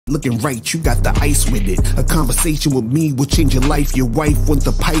looking right, you got the ice with it. A conversation with me will change your life. Your wife want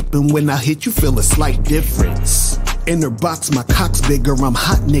the pipe, and when I hit, you feel a slight difference. In her box, my cock's bigger, I'm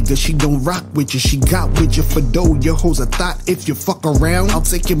hot nigga. She don't rock with you, she got with you for dough. Your hoes a thought, if you fuck around, I'll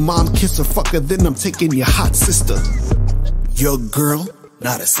take your mom, kiss her, fuck her, then I'm taking your hot sister. Your girl,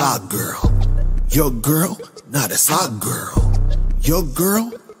 not a side girl. Your girl, not a side girl. Your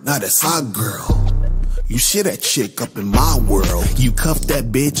girl, not a side girl. You shit that chick up in my world. You cuff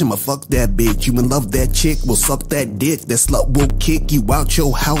that bitch, I'ma fuck that bitch. You in love that chick, will suck that dick. That slut will kick you out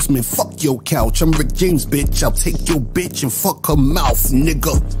your house, man, fuck your couch. I'm Rick James, bitch, I'll take your bitch and fuck her mouth,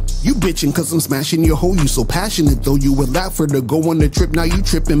 nigga. You bitchin' cause I'm smashing your hoe, you so passionate though. You would laugh for her to go on the trip, now you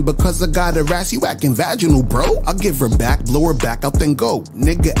trippin' because I got her ass, you acting vaginal, bro. I'll give her back, blow her back out, then go.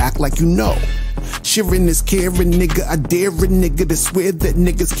 Nigga, act like you know. Sharing is caring, nigga, I dare a nigga to swear that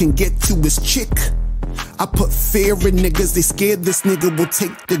niggas can get to his chick. I put fear in niggas, they scared this nigga will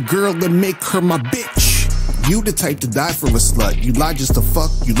take the girl and make her my bitch. You the type to die for a slut, you lie just to fuck.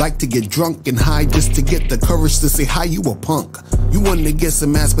 You like to get drunk and high just to get the courage to say hi, you a punk. You want to get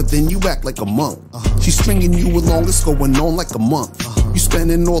some ass but then you act like a monk. She's stringing you along, it's going on like a month. You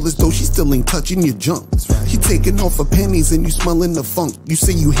spending all this dough, she still ain't touching your junk. She taking off her pennies and you smelling the funk. You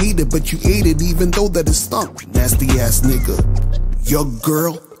say you hate it but you ate it even though that it stunk. Nasty ass nigga. Your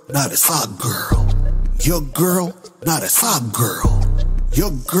girl, not a side girl. Your girl, not a side girl. Your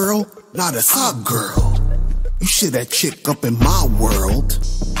girl, not a side girl. You shit that chick up in my world.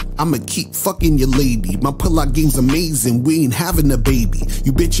 I'ma keep fucking your lady. My pull-out game's amazing, we ain't having a baby.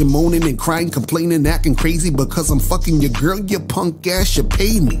 You bitchin' moaning and crying, complaining, acting crazy because I'm fucking your girl, you punk ass, you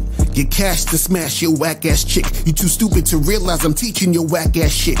pay me. Get cash to smash your whack ass chick. You too stupid to realize I'm teaching your whack ass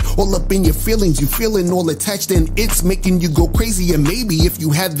shit. All up in your feelings, you feeling all attached and it's making you go crazy. And maybe if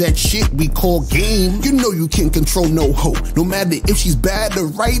you had that shit we call game, you know you can't control no hoe. No matter if she's bad or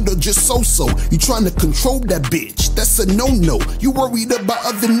right or just so-so. You trying to control that bitch, that's a no-no. You worried about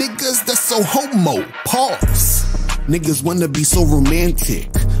other niggas, that's so homo. Pause. Niggas wanna be so romantic,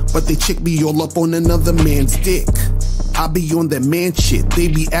 but they chick be all up on another man's dick. I be on that man shit, they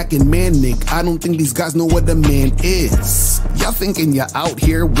be acting manic. I don't think these guys know what a man is. Y'all thinking you're out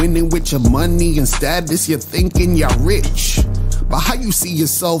here winning with your money and status, you're thinking you're rich. But how you see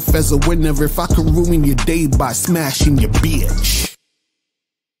yourself as a winner if I could ruin your day by smashing your bitch?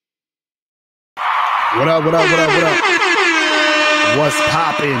 What up, what up, what up, what up? What's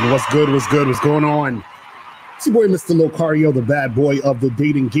poppin'? What's good, what's good, what's going on? It's your boy, Mr. Locario, the bad boy of the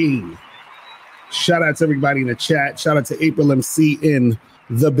dating game. Shout out to everybody in the chat. Shout out to April MC in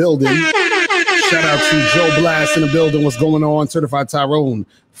the building. Shout out to Joe Blast in the building. What's going on? Certified Tyrone.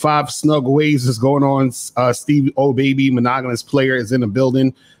 5 Snug Waves is going on. Steve O Baby, monogamous player, is in the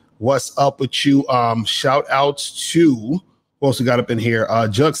building. What's up with you? Shout out to who else we got up in here?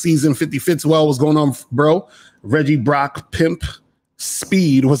 Jug Season 50 Fitzwell. What's going on, bro? Reggie Brock Pimp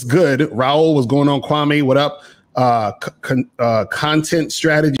Speed. What's good? Raul, what's going on? Kwame, what up? Content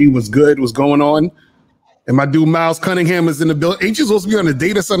Strategy was good. What's going on? And my dude Miles Cunningham is in the building. Ain't you supposed to be on the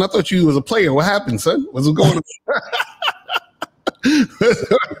data, son? I thought you was a player. What happened, son? What's going on?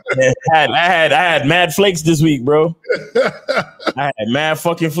 I had mad flakes this week, bro. I had mad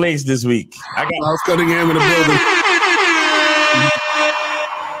fucking flakes this week. I got Miles Cunningham in the building.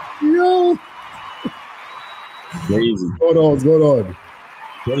 Yo, crazy. What's going on?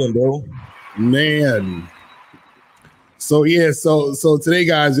 Chilling, bro. Man. So yeah, so today,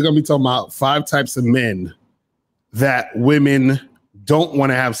 guys, we're gonna be talking about 5 types of men that women don't want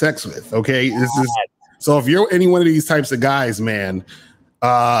to have sex with. Okay, this is so if you're any one of these types of guys, man,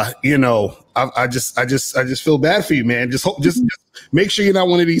 you know, I just feel bad for you, man. Just make sure you're not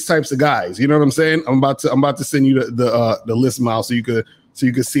one of these types of guys. You know what I'm saying? I'm about to send you the list, Miles, so you could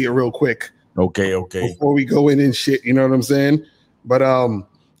see it real quick. Okay. Before we go in and shit, you know what I'm saying? But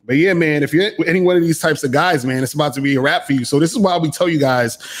yeah, man, if you're any one of these types of guys, man, it's about to be a wrap for you. So this is why we tell you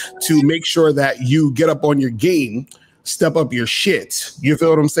guys to make sure that you get up on your game, step up your shit. You feel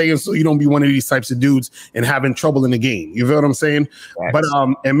what I'm saying? So you don't be one of these types of dudes and having trouble in the game. You feel what I'm saying? Right. But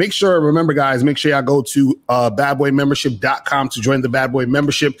and remember, guys, make sure y'all go to badboymembership.com to join the Bad Boy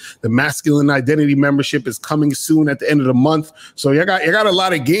membership. The Masculine Identity membership is coming soon at the end of the month. So you got a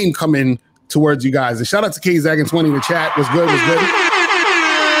lot of game coming towards you guys. And shout out to KZaggin20 in the chat. What's good? What's good?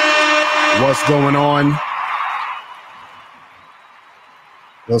 What's going on?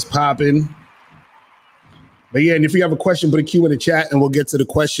 What's popping? But yeah, and if you have a question, put a Q in the chat and we'll get to the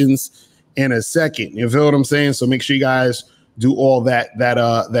questions in a second. You feel what I'm saying? So make sure you guys do all that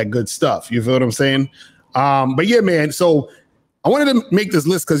good stuff. You feel what I'm saying? But yeah, man. So I wanted to make this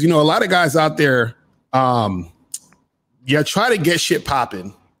list because, you know, a lot of guys out there, try to get shit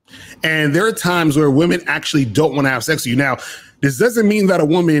popping. And there are times where women actually don't want to have sex with you. Now, this doesn't mean that a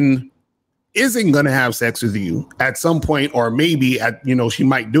woman isn't going to have sex with you at some point, or maybe she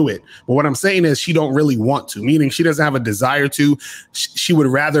might do it. But what I'm saying is she don't really want to, meaning she doesn't have a desire to. She would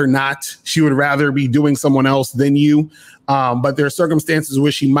rather not. She would rather be doing someone else than you. But there are circumstances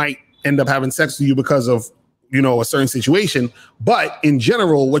where she might end up having sex with you because of, a certain situation. But in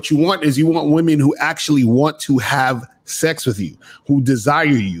general, what you want women who actually want to have sex with you, who desire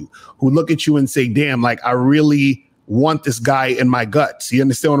you, who look at you and say, damn, like I really want this guy in my guts. You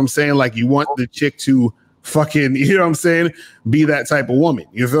understand what I'm saying? Like you want the chick to fucking, you know what I'm saying? Be that type of woman.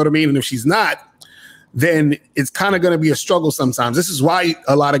 You feel what I mean? And if she's not, then it's kind of going to be a struggle sometimes. This is why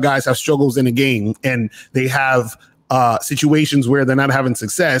a lot of guys have struggles in the game, and they have situations where they're not having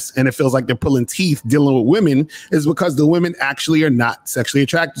success and it feels like they're pulling teeth dealing with women, is because the women actually are not sexually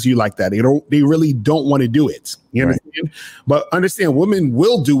attracted to you like that. They really don't want to do it. You understand? Right. But understand, women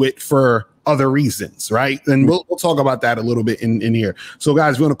will do it for other reasons, right? And we'll talk about that a little bit in here. So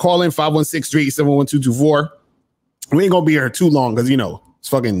guys, we're going to call in 516-387-1224. We ain't going to be here too long because, it's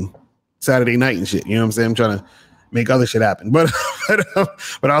fucking Saturday night and shit. You know what I'm saying? I'm trying to make other shit happen. But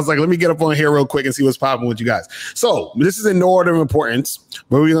I was like, let me get up on here real quick and see what's popping with you guys. So this is in no order of importance,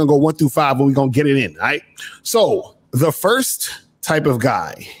 but we're going to go 1 through 5, but we're going to get it in, all right? So the first type of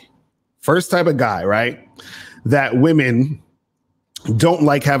guy, right, that women don't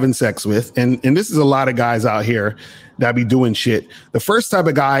like having sex with, and this is a lot of guys out here that be doing shit. The first type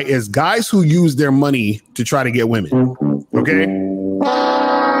of guy is guys who use their money to try to get women, okay?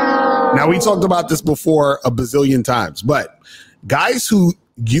 Now, we talked about this before a bazillion times, but guys who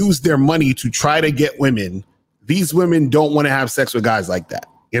use their money to try to get women, these women don't want to have sex with guys like that.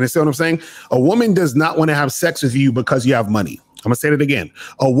 You understand what I'm saying? A woman does not want to have sex with you because you have money. I'm going to say that again.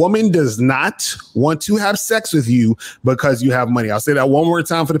 A woman does not want to have sex with you because you have money. I'll say that one more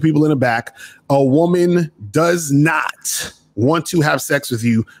time for the people in the back. A woman does not want to have sex with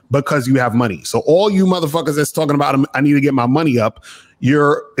you because you have money. So all you motherfuckers that's talking about, I need to get my money up,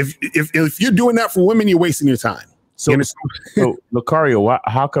 if you're doing that for women, you're wasting your time. So Locario,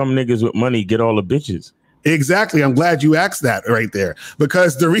 how come niggas with money get all the bitches? Exactly. I'm glad you asked that right there,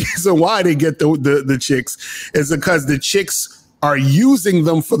 because the reason why they get the chicks is because the chicks are using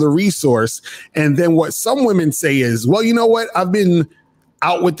them for the resource. And then what some women say is, well, you know what? I've been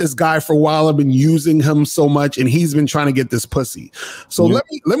out with this guy for a while. I've been using him so much and he's been trying to get this pussy. So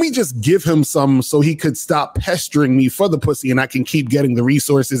let me just give him some so he could stop pestering me for the pussy and I can keep getting the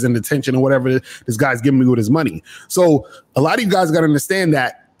resources and attention or whatever this guy's giving me with his money. So a lot of you guys got to understand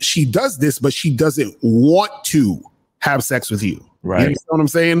that she does this, but she doesn't want to have sex with you. Right. You understand what I'm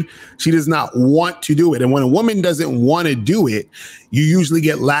saying? She does not want to do it. And when a woman doesn't want to do it, you usually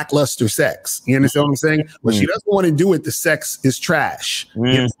get lackluster sex. You understand what I'm saying? When she doesn't want to do it, the sex is trash.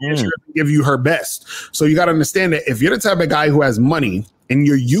 She doesn't give you her best. So you got to understand that if you're the type of guy who has money and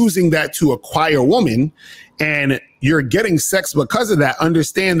you're using that to acquire a woman and you're getting sex because of that,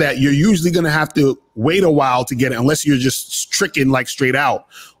 understand that you're usually going to have to wait a while to get it, unless you're just stricken like straight out.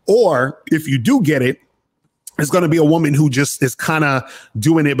 Or if you do get it, it's going to be a woman who just is kind of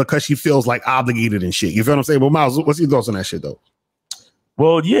doing it because she feels like obligated and shit. You feel what I'm saying? Well, Miles, what's your thoughts on that shit, though?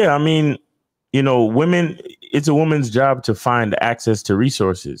 Well, yeah, I mean, women, it's a woman's job to find access to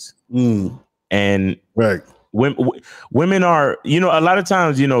resources. And right. Women are, a lot of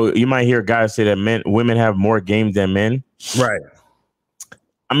times, you might hear guys say that women have more game than men. Right.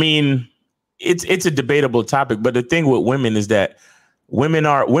 I mean, it's a debatable topic, but the thing with women is that women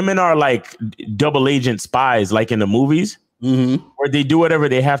are like double agent spies, like in the movies, where they do whatever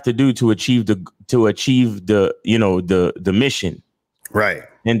they have to do to achieve the mission. Right.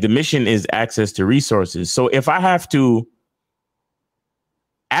 And the mission is access to resources. So if I have to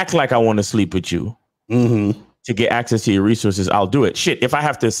act like I want to sleep with you to get access to your resources, I'll do it. Shit, if I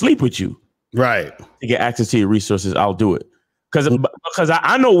have to sleep with you, right, to get access to your resources, I'll do it. Because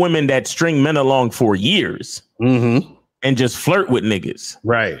I know women that string men along for years. And just flirt with niggas.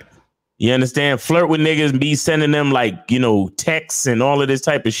 Right. You understand? Flirt with niggas, be sending them like, texts and all of this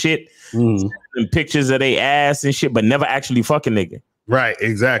type of shit. Sending them pictures of their ass and shit, but never actually fucking nigga. Right.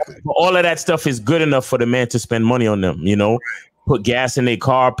 Exactly. All of that stuff is good enough for the man to spend money on them, Put gas in their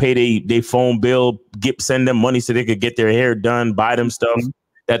car, pay their phone bill, send them money so they could get their hair done, buy them stuff,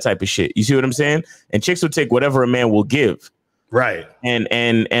 that type of shit. You see what I'm saying? And chicks will take whatever a man will give. Right. And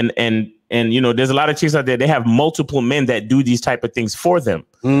there's a lot of chicks out there, they have multiple men that do these type of things for them.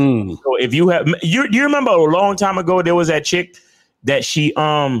 So if you have, you remember a long time ago, there was that chick that she,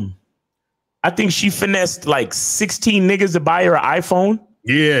 I think she finessed like 16 niggas to buy her an iPhone.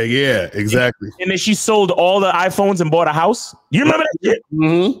 Yeah, yeah, exactly. And then she sold all the iPhones and bought a house. You remember that shit?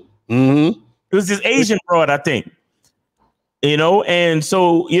 Mm-hmm. Mm-hmm. It was this Asian broad, I think. You know, and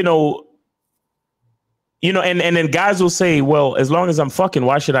so, and then guys will say, well, as long as I'm fucking,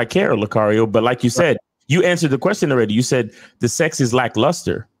 why should I care, Locario? But like you said, you answered the question already. You said the sex is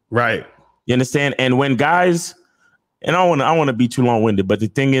lackluster. Right. You understand? And when guys, and I want to be too long-winded, but the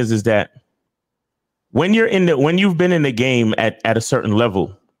thing is that when you've been in the game at a certain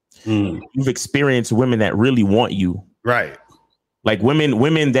level, you've experienced women that really want you. Right. Like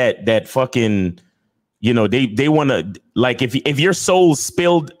women that fucking, they want to, like, if your soul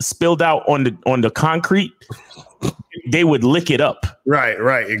spilled out on the concrete, they would lick it up.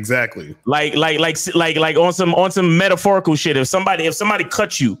 Right, exactly. Like on some metaphorical shit. If somebody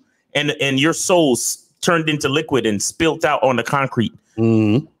cut you and your soul turned into liquid and spilled out on the concrete,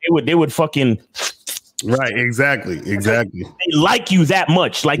 they would fucking. Right, exactly. They like you that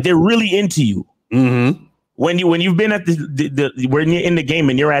much, like they're really into you. Mm-hmm. When you've been at when you're in the game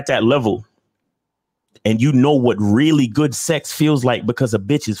and you're at that level, and you know what really good sex feels like because a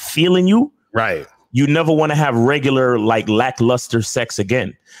bitch is feeling you. Right. You never want to have regular, like, lackluster sex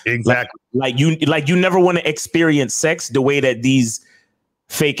again. Exactly. Like you never want to experience sex the way that these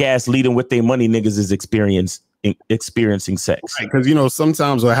fake ass leading with their money niggas is experiencing sex. Right, because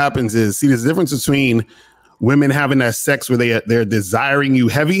sometimes what happens is, see, there's a difference between women having that sex where they're desiring you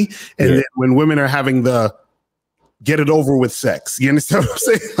heavy, and then when women are having the get it over with sex. You understand what I'm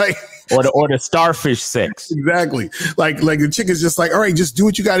saying? Like, or the starfish sex. Exactly. Like the chick is just like, all right, just do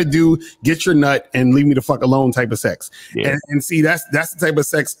what you got to do, get your nut, and leave me the fuck alone type of sex. Yeah. And see, that's the type of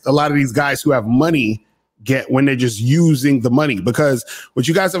sex a lot of these guys who have money get when they're just using the money. Because what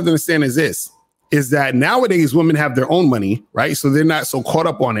you guys have to understand is that nowadays women have their own money, right? So they're not so caught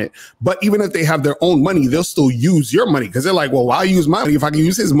up on it. But even if they have their own money, they'll still use your money because they're like, well, why use my money if I can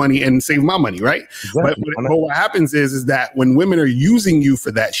use his money and save my money, right? Exactly. But what happens is that when women are using you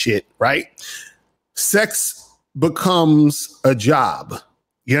for that shit, right? Sex becomes a job.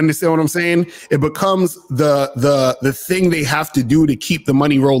 You understand what I'm saying? It becomes the thing they have to do to keep the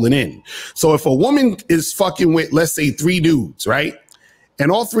money rolling in. So if a woman is fucking with, let's say, 3 dudes, right?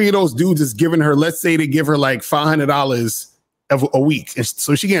 And all 3 of those dudes is giving her, let's say they give her like $500 a week. And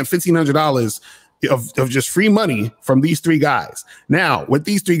so she getting $1,500 of just free money from these 3 guys. Now, with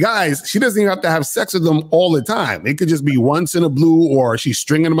these 3 guys, she doesn't even have to have sex with them all the time. It could just be once in a blue, or she's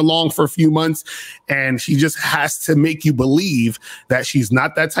stringing them along for a few months. And she just has to make you believe that she's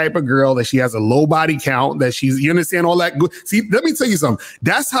not that type of girl, that she has a low body count, that you understand all that good. See, let me tell you something.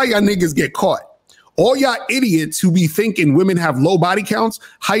 That's how y'all niggas get caught. All y'all idiots who be thinking women have low body counts,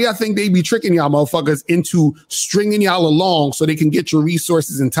 how y'all think they be tricking y'all motherfuckers into stringing y'all along so they can get your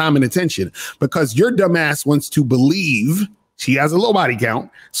resources and time and attention? Because your dumbass wants to believe she has a low body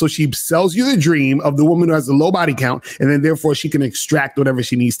count, so she sells you the dream of the woman who has a low body count, and then therefore she can extract whatever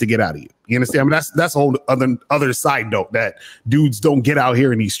she needs to get out of you. You understand? I mean, that's a whole other side note that dudes don't get out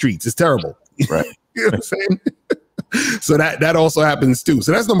here in these streets. It's terrible. Right. You know what I'm saying? So that also happens too.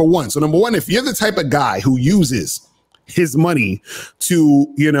 So that's number one. So number one, if you're the type of guy who uses his money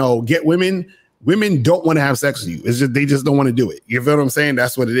to, get women don't want to have sex with you. It's just, they just don't want to do it. You feel what I'm saying?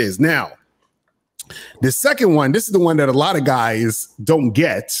 That's what it is. Now, the second one, this is the one that a lot of guys don't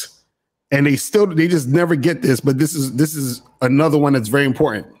get, and they just never get this, but this is another one that's very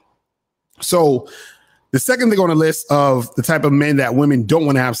important. So the second thing on the list of the type of men that women don't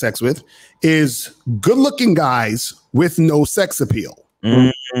want to have sex with is good-looking guys with no sex appeal.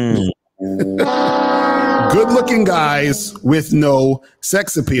 Good-looking guys with no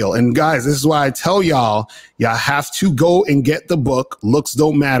sex appeal. And guys, this is why I tell y'all have to go and get the book, Looks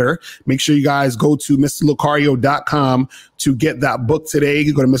Don't Matter. Make sure you guys go to MrLocario.com to get that book today.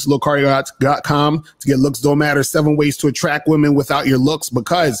 You go to MrLocario.com to get Looks Don't Matter, 7 Ways to Attract Women Without Your Looks,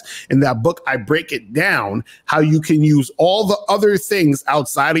 because in that book, I break it down how you can use all the other things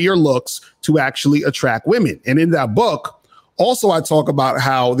outside of your looks to actually attract women. And in that book, also, I talk about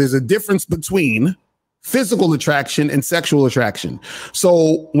how there's a difference between physical attraction and sexual attraction.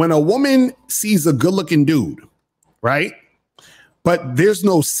 So when a woman sees a good looking dude, right, but there's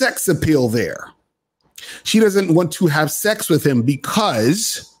no sex appeal there, she doesn't want to have sex with him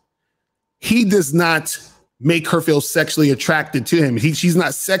because he does not make her feel sexually attracted to him. She's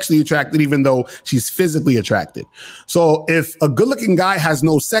not sexually attracted, even though she's physically attracted. So if a good looking guy has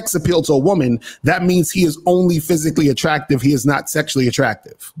no sex appeal to a woman, that means he is only physically attractive. He is not sexually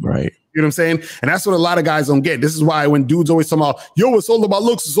attractive. Right. You know what I'm saying? And that's what a lot of guys don't get. This is why when dudes always talk about, yo, it's all about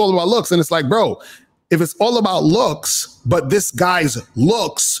looks, it's all about looks. And it's like, bro, if it's all about looks, but this guy's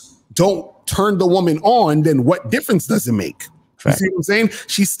looks don't turn the woman on, then what difference does it make? You see what I'm saying?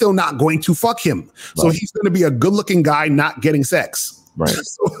 She's still not going to fuck him. Right. So he's going to be a good looking guy not getting sex. Right.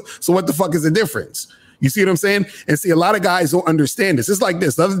 So what the fuck is the difference? You see what I'm saying? And see, a lot of guys don't understand this. It's like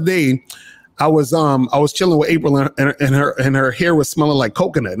this. The other day, I was chilling with April and her hair was smelling like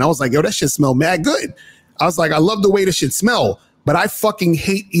coconut. And I was like, yo, that shit smell mad good. I was like, I love the way this shit smell, but I fucking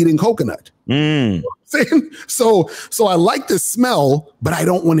hate eating coconut. You know what I'm saying? So I like the smell, but I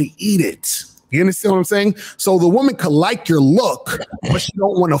don't want to eat it. You understand what I'm saying? So the woman could like your look, but she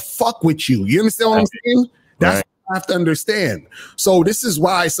don't want to fuck with you. You understand what I'm saying? That's what I have to understand. So this is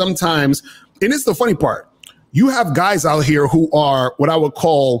why sometimes, and it's the funny part, you have guys out here who are what I would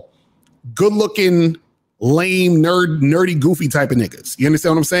call good looking, lame, nerdy, goofy type of niggas. You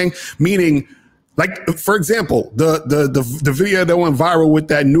understand what I'm saying? Meaning, like, for example, the video that went viral with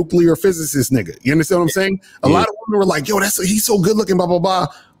that nuclear physicist nigga. You understand what I'm saying? A lot of women were like, yo, he's so good looking, blah, blah, blah.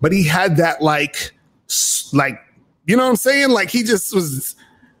 But he had that like, you know what I'm saying? Like he just was,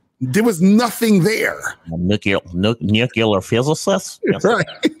 there was nothing there. Nuclear physicist? Yes. Right.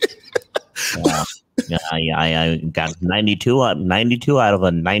 I got 92 out of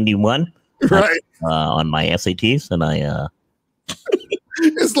a 91 on my SATs, and I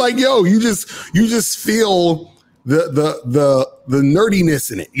it's like, yo, you just feel the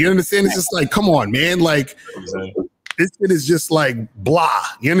nerdiness in it. You understand? It's just like, come on, man. Like this shit is just like blah.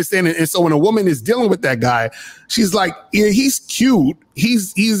 You understand? And so when a woman is dealing with that guy, she's like, yeah, he's cute.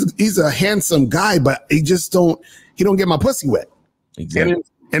 He's a handsome guy, but he don't get my pussy wet. Exactly.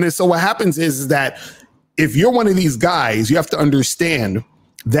 And then so what happens is that if you're one of these guys, you have to understand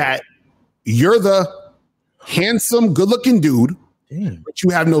that you're the handsome, good-looking dude, but you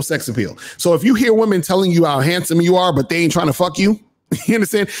have no sex appeal. So if you hear women telling you how handsome you are, but they ain't trying to fuck you, you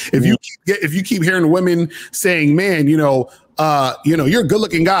understand? If you keep hearing women saying, man, you're a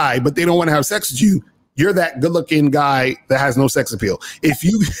good-looking guy, but they don't want to have sex with you, you're that good-looking guy that has no sex appeal. If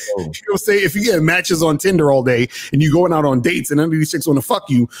you if you get matches on Tinder all day and you're going out on dates and none of these chicks want to fuck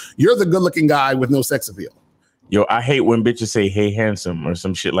you, you're the good-looking guy with no sex appeal. Yo, I hate when bitches say, hey, handsome, or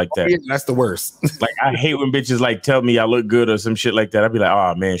some shit like that. Yeah, that's the worst. Like, I hate when bitches like tell me I look good or some shit like that. I'd be like,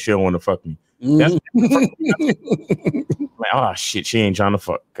 oh man, she don't want to fuck me. That's like, oh shit, she ain't trying to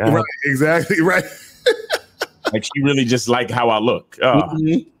fuck. God. Right, exactly, right. Like she really just like how I look.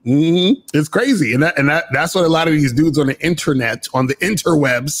 It's crazy, and that's what a lot of these dudes on the internet, on the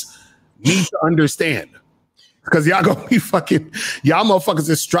interwebs, need to understand. Because y'all gonna be y'all motherfuckers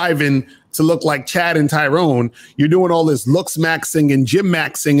is striving to look like Chad and Tyrone. You're doing all this looks maxing and gym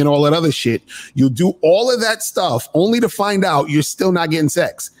maxing and all that other shit. You'll do all of that stuff only to find out you're still not getting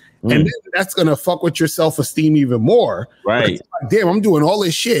sex. And then that's gonna fuck with your self-esteem even more. Right. Like, damn, I'm doing all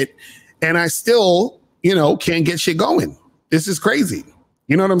this shit and I still, can't get shit going. This is crazy.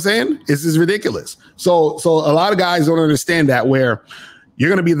 You know what I'm saying? This is ridiculous. So a lot of guys don't understand that, where you're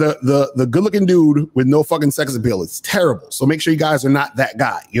going to be the good looking dude with no fucking sex appeal. It's terrible. So make sure you guys are not that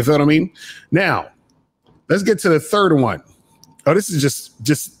guy. You feel what I mean? Now, let's get to the third one. Oh, this is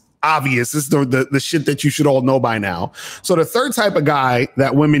just obvious. This is the shit that you should all know by now. So the third type of guy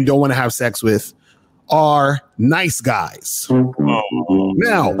that women don't want to have sex with are nice guys.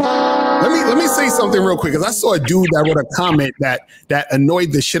 Now, let me say something real quick, because I saw a dude that wrote a comment that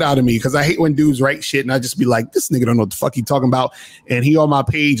annoyed the shit out of me, because I hate when dudes write shit and I just be like, this nigga don't know what the fuck he talking about, and he on my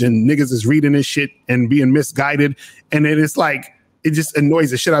page and niggas is reading this shit and being misguided, and then it's like, it just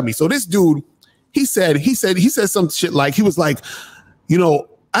annoys the shit out of me. So this dude, he said some shit like, he was like,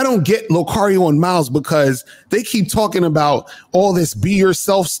 I don't get Locario and Miles because they keep talking about all this be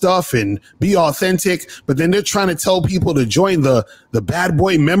yourself stuff and be authentic, but then they're trying to tell people to join the bad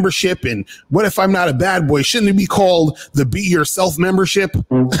boy membership. And what if I'm not a bad boy? Shouldn't it be called the be yourself membership?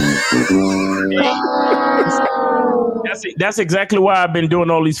 That's exactly why I've been doing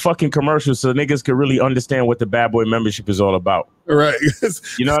all these fucking commercials, so niggas can really understand what the bad boy membership is all about. Right.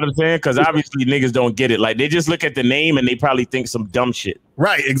 You know what I'm saying? Because obviously niggas don't get it. Like, they just look at the name and they probably think some dumb shit.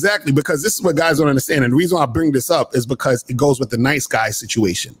 Right, exactly. Because this is what guys don't understand. And the reason why I bring this up is because it goes with the nice guy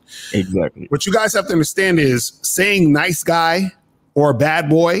situation. Exactly. What you guys have to understand is saying nice guy or bad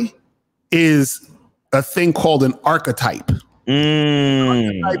boy is a thing called an archetype.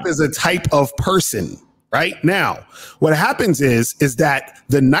 An archetype is a type of person. Right now, what happens is that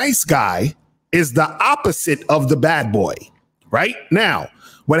the nice guy is the opposite of the bad boy. Right now,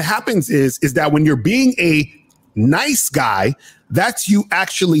 what happens is that when you're being a nice guy, that's you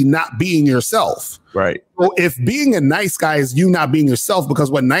actually not being yourself. Right. So if being a nice guy is you not being yourself,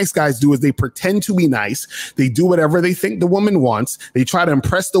 because what nice guys do is they pretend to be nice. They do whatever they think the woman wants. They try to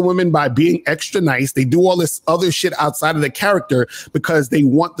impress the woman by being extra nice. They do all this other shit outside of the character because they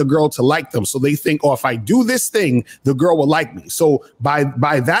want the girl to like them. So they think, oh, if I do this thing, the girl will like me. So by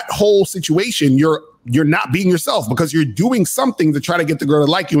that whole situation, you're not being yourself because you're doing something to try to get the girl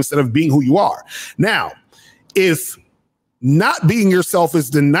to like you instead of being who you are. Now, if not being yourself is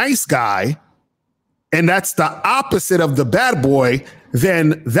the nice guy, and that's the opposite of the bad boy,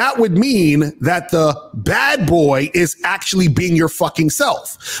 then that would mean that the bad boy is actually being your fucking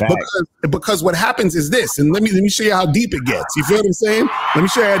self. Because what happens is this, and let me show you how deep it gets. You feel what I'm saying? Let me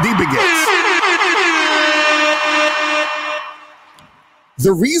show you how deep it gets.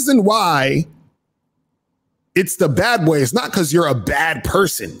 The reason why it's the bad boy is not because you're a bad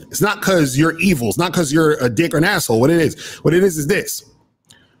person. It's not because you're evil. It's not because you're a dick or an asshole. What it is this.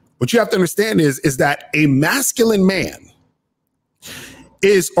 What you have to understand is that a masculine man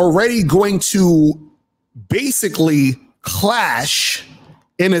is already going to basically clash,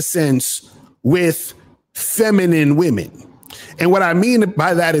 in a sense, with feminine women. And what I mean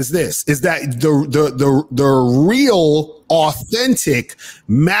by that is this, is that the real, authentic,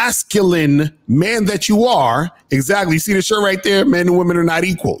 masculine man that you are, exactly, you see the shirt right there, men and women are not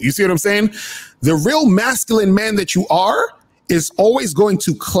equal. You see what I'm saying? The real masculine man that you are is always going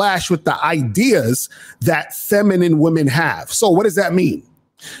to clash with the ideas that feminine women have. So what does that mean?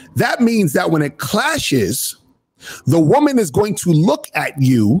 That means that when it clashes, the woman is going to look at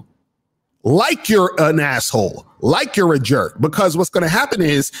you like you're an asshole, like you're a jerk, because what's going to happen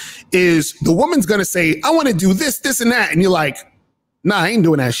is the woman's going to say, I want to do this, this, and that. And you're like, nah, I ain't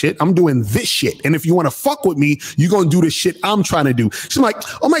doing that shit. I'm doing this shit. And if you want to fuck with me, you're going to do the shit I'm trying to do. She's like,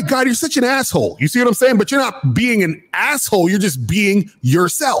 oh my God, you're such an asshole. You see what I'm saying? But you're not being an asshole. You're just being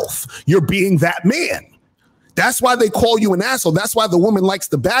yourself. You're being that man. That's why they call you an asshole. That's why the woman likes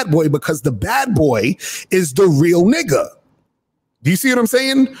the bad boy, because the bad boy is the real nigga. Do you see what I'm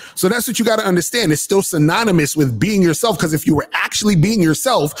saying? So that's what you got to understand. It's still synonymous with being yourself, because if you were actually being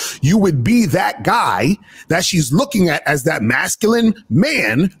yourself, you would be that guy that she's looking at as that masculine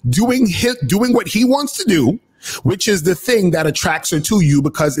man doing what he wants to do, which is the thing that attracts her to you,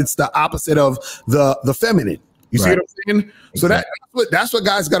 because it's the opposite of the feminine. You see what I'm saying? So that's what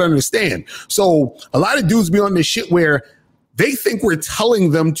guys got to understand. So a lot of dudes be on this shit where they think we're telling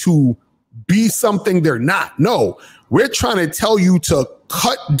them to be something they're not. No, we're trying to tell you to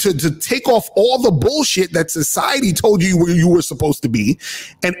to take off all the bullshit that society told you where you were supposed to be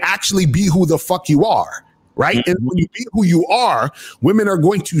and actually be who the fuck you are. Right. Mm-hmm. And when you be who you are, women are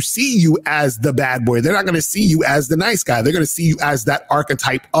going to see you as the bad boy. They're not going to see you as the nice guy. They're going to see you as that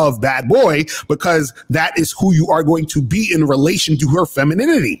archetype of bad boy, because that is who you are going to be in relation to her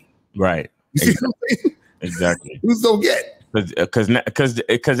femininity. Right. You see what I'm saying? Exactly. Dudes don't get. Because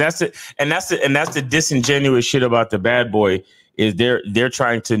that's it, and that's the disingenuous shit about the bad boy, is they're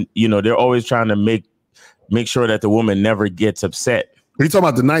trying to, they're always trying to make sure that the woman never gets upset. Are you talking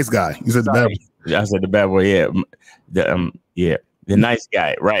about the nice guy? You said the bad boy. I said the bad boy, yeah. The nice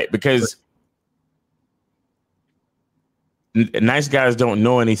guy, right? Because nice guys don't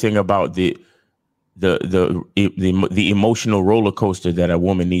know anything about the emotional roller coaster that a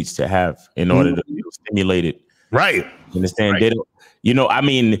woman needs to have in order to feel stimulated. Right. You understand? Right. They don't, I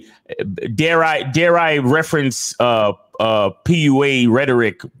mean, dare I reference PUA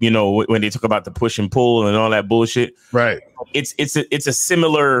rhetoric, when they talk about the push and pull and all that bullshit. Right. It's a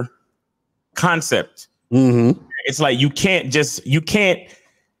similar concept. Mm-hmm. It's like you can't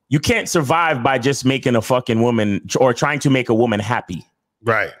survive by just making a fucking woman or trying to make a woman happy.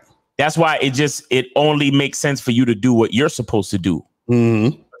 Right. That's why it only makes sense for you to do what you're supposed to do.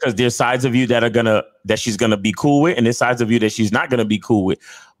 Mm-hmm. Because there's sides of you that she's gonna be cool with, and there's sides of you that she's not gonna be cool with.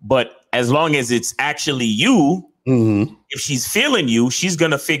 But as long as it's actually you, mm-hmm. if she's feeling you, she's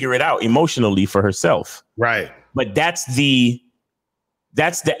gonna figure it out emotionally for herself. Right. But that's the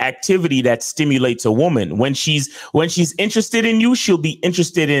activity that stimulates a woman. When she's interested in you, she'll be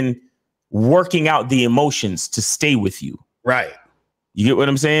interested in working out the emotions to stay with you. Right. You get what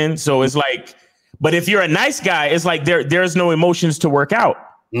I'm saying? So it's like, but if you're a nice guy, it's like there's no emotions to work out.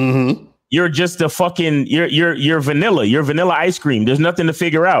 Mm-hmm. You're just you're vanilla. You're vanilla ice cream. There's nothing to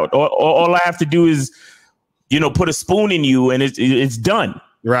figure out. All I have to do is, put a spoon in you and it's done.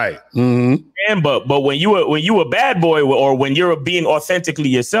 Right. Mm-hmm. And but when you a bad boy, or when you're being authentically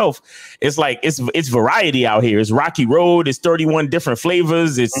yourself, it's like it's variety out here. It's Rocky Road. It's 31 different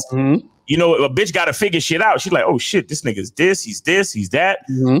flavors. It's mm-hmm. A bitch got to figure shit out. She's like, oh shit, this nigga's he's that.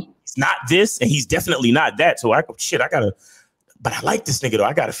 Mm-hmm. He's not this, and he's definitely not that. So I gotta but I like this nigga though.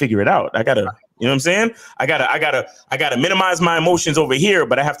 I gotta figure it out. I gotta, you know what I'm saying? I gotta minimize my emotions over here,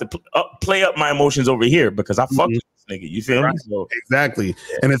 but I have to play up my emotions over here because I fucked with this nigga. You feel me? So, exactly.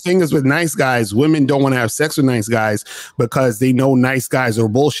 Yeah. And the thing is with nice guys, women don't want to have sex with nice guys because they know nice guys are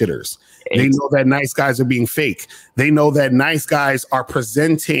bullshitters. They know that nice guys are being fake. They know that nice guys are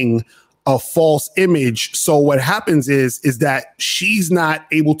presenting a false image. So what happens is that she's not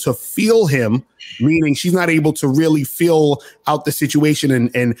able to feel him, meaning she's not able to really feel out the situation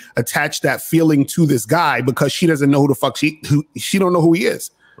and attach that feeling to this guy because she doesn't know who the fuck she don't know who he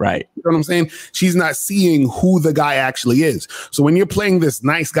is. Right. You know what I'm saying? She's not seeing who the guy actually is. So when you're playing this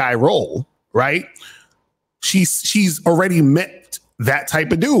nice guy role, right? She's already met that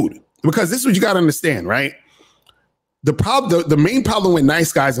type of dude. Because this is what you got to understand, right? The main problem with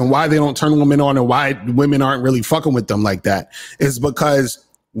nice guys and why they don't turn women on and why women aren't really fucking with them like that is because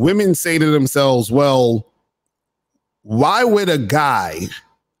women say to themselves, well, why would a guy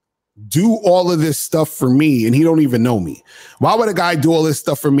do all of this stuff for me and he don't even know me? Why would a guy do all this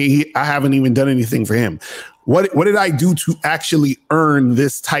stuff for me? I haven't even done anything for him. What did I do to actually earn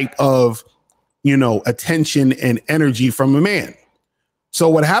this type of, attention and energy from a man? So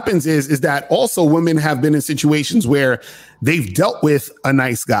what happens is that also women have been in situations where they've dealt with a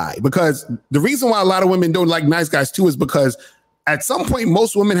nice guy, because the reason why a lot of women don't like nice guys too is because at some point,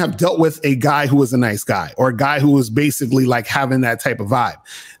 most women have dealt with a guy who was a nice guy or a guy who was basically like having that type of vibe.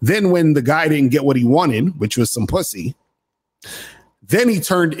 Then when the guy didn't get what he wanted, which was some pussy, then he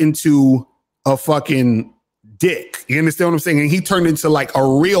turned into a fucking dick. You understand what I'm saying? And he turned into like a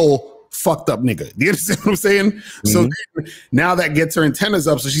real fucked up nigga. You understand what I'm saying? Mm-hmm. So now that gets her antennas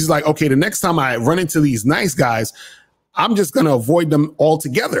up. So she's like, okay, the next time I run into these nice guys, I'm just going to avoid them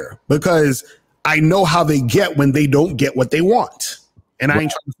altogether because I know how they get when they don't get what they want. And I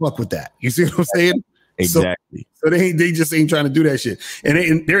ain't trying to fuck with that. You see what I'm saying? Exactly. So they just ain't trying to do that shit.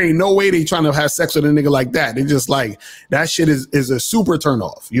 And there ain't no way they trying to have sex with a nigga like that. They just like, that shit is a super turn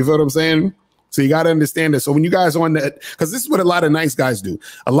off. You feel what I'm saying? So you got to understand this. So when you guys on that, because this is what a lot of nice guys do.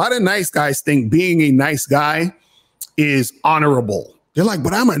 A lot of nice guys think being a nice guy is honorable. They're like,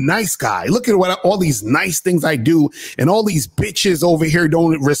 but I'm a nice guy. Look at all these nice things I do. And all these bitches over here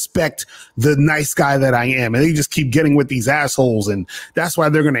don't respect the nice guy that I am. And they just keep getting with these assholes. And that's why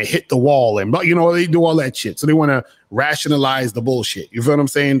they're going to hit the wall. And, they do all that shit. So they want to rationalize the bullshit. You feel what I'm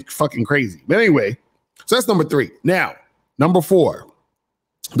saying? Fucking crazy. But anyway, so that's number 3. Now, number 4.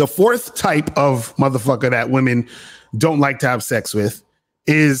 The fourth type of motherfucker that women don't like to have sex with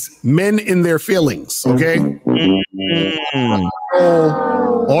is men in their feelings. Okay. Mm-hmm.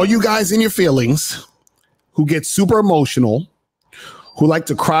 All you guys in your feelings who get super emotional, who like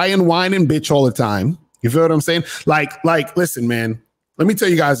to cry and whine and bitch all the time. You feel what I'm saying? Like, listen, man, let me tell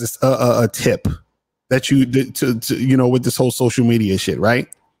you guys this, a tip that you did to with this whole social media shit, right?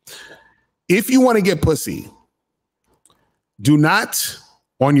 If you want to get pussy, do not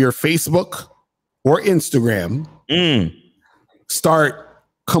on your Facebook or Instagram start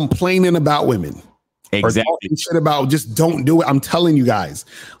complaining about women. Exactly. Or talking shit about, just don't do it. I'm telling you guys,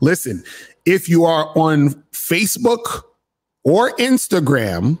 listen, if you are on Facebook or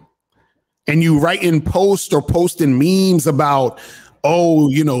Instagram and you write in posts or posting memes about,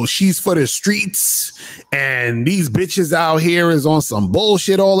 she's for the streets and these bitches out here is on some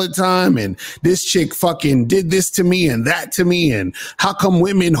bullshit all the time. And this chick fucking did this to me and that to me. And how come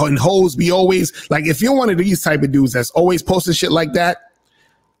women and hoes be always like, if you're one of these type of dudes that's always posting shit like that,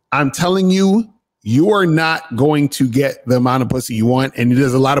 I'm telling you, you are not going to get the amount of pussy you want. And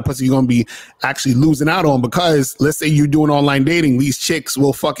there's a lot of pussy you're going to be actually losing out on because let's say you're doing online dating. These chicks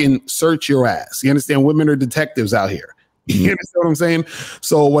will fucking search your ass. You understand? Women are detectives out here. You understand what I'm saying?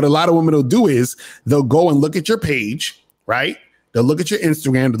 So what a lot of women will do is they'll go and look at your page, right? They'll look at your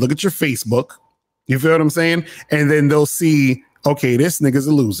Instagram, they'll look at your Facebook. You feel what I'm saying? And then they'll see, okay, this nigga's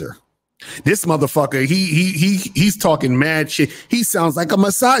a loser. This motherfucker, he's talking mad shit. He sounds like a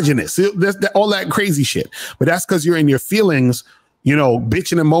misogynist. All that crazy shit. But that's because you're in your feelings,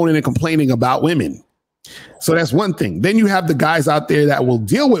 bitching and moaning and complaining about women. So that's one thing. Then you have the guys out there that will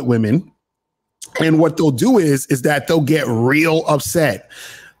deal with women. And what they'll do is that they'll get real upset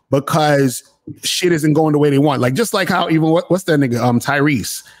because shit isn't going the way they want. Like, just like how even what's that nigga?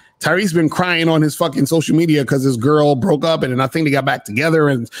 Tyrese. Tyrese been crying on his fucking social media because his girl broke up and then I think they got back together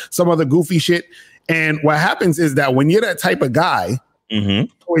and some other goofy shit. And what happens is that when you're that type of guy,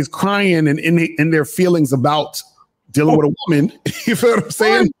 always crying and in their feelings about dealing with a woman, you feel what I'm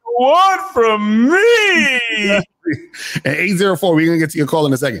saying? What from me? And 804, we're gonna get to your call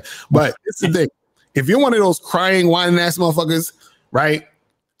in a second. But it's the thing. If you're one of those crying, whining ass motherfuckers, right?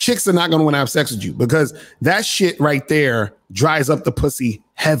 chicks are not going to want to have sex with you because that shit right there dries up the pussy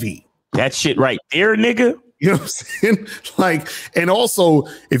heavy. That shit right there, nigga. You know what I'm saying? Like, and also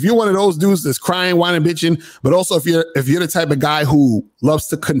if you're one of those dudes that's crying, whining, bitching, but also if you're the type of guy who loves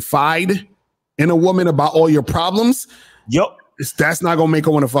to confide in a woman about all your problems, that's not gonna make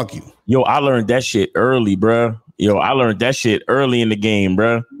her want to fuck you. Yo, I learned that shit early, bro. I learned that shit early in the game,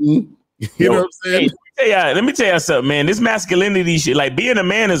 bro. Mm-hmm. You know what I'm saying? Hey, let me tell you something, man. This masculinity shit, like being a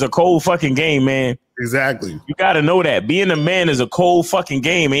man is a cold fucking game, man. Exactly. You gotta know that being a man is a cold fucking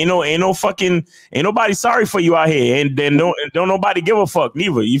game. Ain't nobody sorry for you out here, and then don't nobody give a fuck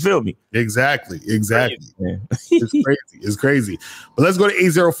neither. You feel me? Exactly. It's crazy. It's crazy. But let's go to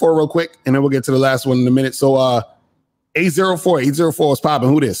 804 real quick, and then we'll get to the last one in a minute. So 804 is popping.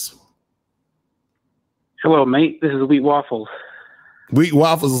 Who this? Hello, mate. This is Wheat Waffles. Wheat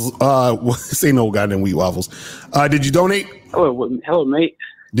Waffles. Say no goddamn Wheat Waffles. Did you donate? Hello, mate.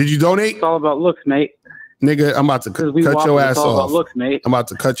 Did you donate? It's all about looks, mate. Nigga, I'm about to cut your ass off. About looks, mate. I'm about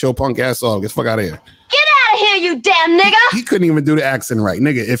to cut your punk ass off. Get the fuck out of here. Get out of here, you damn nigga. He couldn't even do the accent right.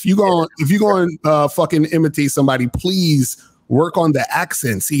 Nigga, if you going fucking imitate somebody, please work on the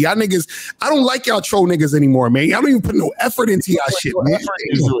accent. See, y'all niggas, I don't like y'all troll niggas anymore, man. Y'all don't even put no effort into y'all shit, man.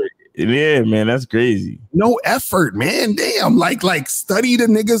 Yeah, man, that's crazy. No effort, man. Damn, like study the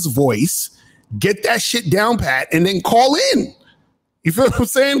nigga's voice, get that shit down pat, and then call in. You feel what I'm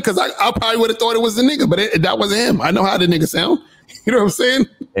saying? Because I probably would have thought it was the nigga, but that wasn't him. I know how the nigga sound. You know what I'm saying?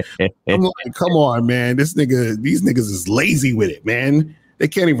 I'm like, come on, man. These niggas is lazy with it, man. They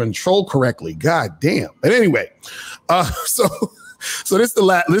can't even troll correctly. God damn. But anyway, so this is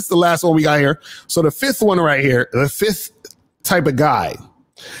the last one we got here. So the fifth one right here, the fifth type of guy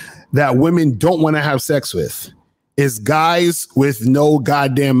that women don't want to have sex with is guys with no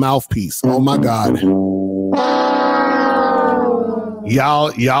goddamn mouthpiece. Oh my God.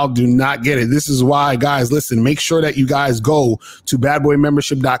 Y'all do not get it. This is why, guys, listen, make sure that you guys go to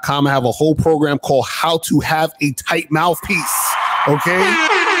badboymembership.com and have a whole program called How to Have a Tight Mouthpiece. Okay?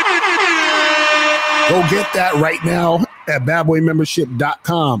 Go get that right now at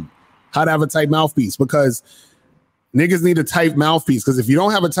badboymembership.com. How to have a tight mouthpiece, because niggas need a tight mouthpiece. Because if you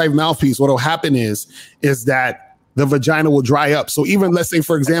don't have a tight mouthpiece, what'll happen is that the vagina will dry up. So even, let's say,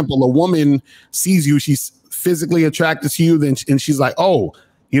 for example, a woman sees you, she's physically attracted to you, and she's like, oh,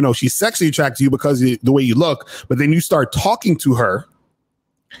 you know, she's sexually attracted to you because of the way you look. But then you start talking to her,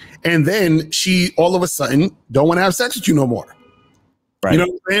 and then she all of a sudden don't want to have sex with you no more. Right. You know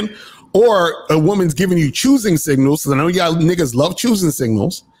what I'm saying? Or a woman's giving you choosing signals. So I know y'all niggas love choosing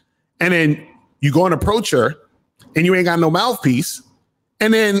signals. And then you go and approach her, and you ain't got no mouthpiece,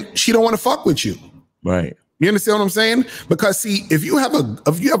 and then she don't want to fuck with you. Right. You understand what I'm saying? Because see, if you have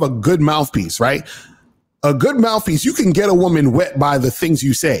a good mouthpiece, right? A good mouthpiece, you can get a woman wet by the things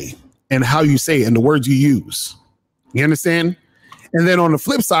you say and how you say it and the words you use. You understand? And then on the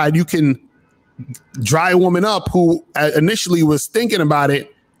flip side, you can dry a woman up who initially was thinking about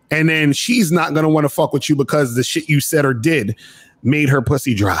it, and then she's not going to want to fuck with you because the shit you said or did made her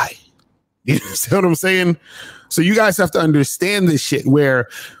pussy dry. You see what I'm saying? So you guys have to understand this shit, where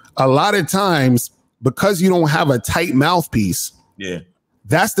a lot of times, because you don't have a tight mouthpiece,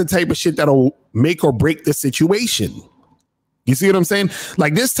 that's the type of shit that'll make or break the situation. You see what I'm saying?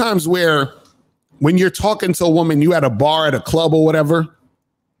 Like, there's times where when you're talking to a woman, you at a bar, at a club or whatever,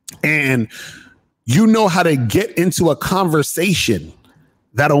 and you know how to get into a conversation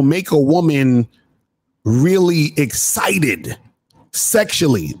that'll make a woman really excited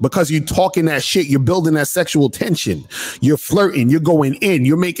sexually, because you're talking that shit, you're building that sexual tension, you're flirting, you're going in,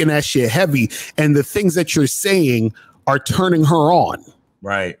 you're making that shit heavy, and the things that you're saying are turning her on.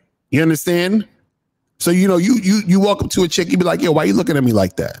 Right. You understand? So, you know, you walk up to a chick, you be like, yo, why you looking at me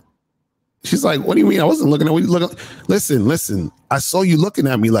like that? She's like, what do you mean? I wasn't looking at you. Listen, I saw you looking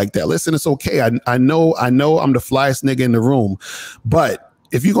at me like that. Listen, it's okay. I know I'm the flyest nigga in the room, but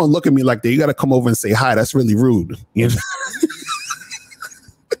if you're going to look at me like that, you got to come over and say hi. That's really rude. You know?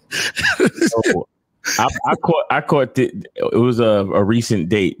 I caught it was a recent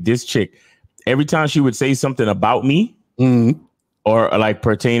date. This chick, every time she would say something about me, or like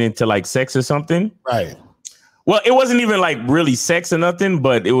pertaining to like sex or something. Right. Well, it wasn't even like really sex or nothing,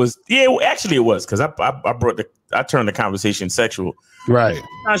 but it was, actually it was, because I turned the conversation sexual. Right. Every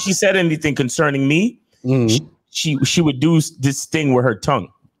time she said anything concerning me, she would do this thing with her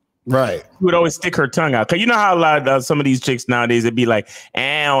tongue. Right. She would always stick her tongue out. Cause you know how a lot of some of these chicks nowadays, it'd be like,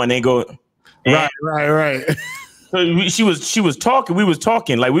 ow, and they go, ow. Right. So she was talking, we was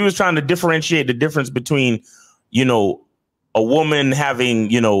talking, like we was trying to differentiate the difference between, you know, a woman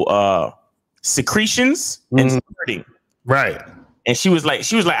having, you know, secretions and squirting. Right. And she was like,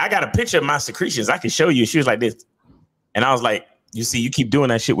 I got a picture of my secretions. I can show you. She was like this. And I was like, you see, you keep doing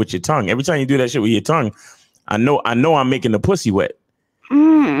that shit with your tongue. Every time you do that shit with your tongue, I know I'm making the pussy wet.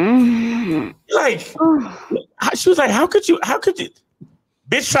 Like, she was like, how could you?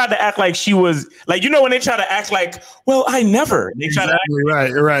 Bitch tried to act like she was like, when they try to act like, well, I never. They try to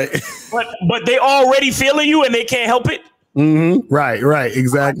act right. But they already feeling you and they can't help it. Right,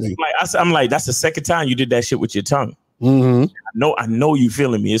 exactly. I'm like, that's the second time you did that shit with your tongue. I know you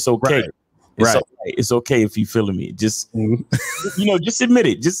feeling me. It's okay. Right. It's okay if you feeling me. Just just admit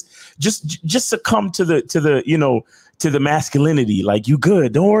it. Just succumb to the masculinity. Like, you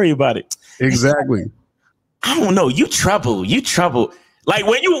good. Don't worry about it. Exactly. I don't know. You trouble. Like,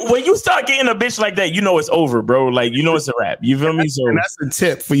 when you start getting a bitch like that, it's over, bro. Like, it's a wrap. You feel me? So, and that's the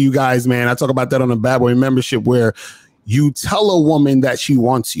tip for you guys, man. I talk about that on the Bad Boy membership, where you tell a woman that she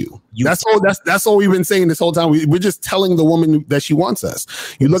wants you. That's all we've been saying this whole time. We're just telling the woman that she wants us.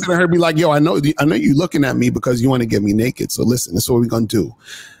 You look at her, be like, yo, I know you looking at me because you want to get me naked. So listen, this is what we're gonna do.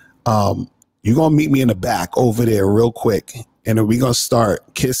 You're gonna meet me in the back over there real quick, and then we're gonna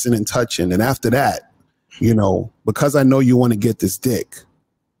start kissing and touching. And after that, because I know you want to get this dick,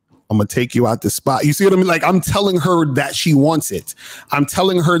 I'm gonna take you out the spot. You see what I mean? Like, I'm telling her that she wants it. I'm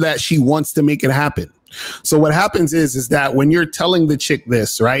telling her that she wants to make it happen. So what happens is that when you're telling the chick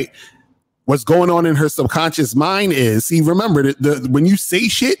this, right, what's going on in her subconscious mind is, see, remember, when you say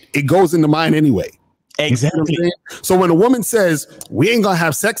shit, it goes in the mind anyway. Exactly. You know so when a woman says, we ain't gonna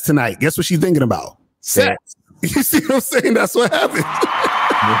have sex tonight, guess what she's thinking about? Sex. You see what I'm saying? That's what happens.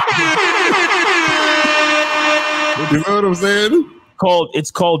 You know what I'm saying?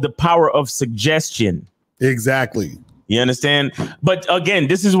 It's called the power of suggestion. Exactly. You understand? But again,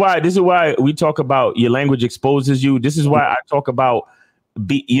 this is why we talk about your language exposes you. This is why I talk about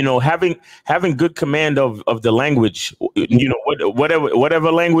having good command of the language.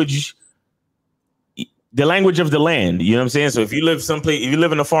 Whatever language, the language of the land. You know what I'm saying? So if you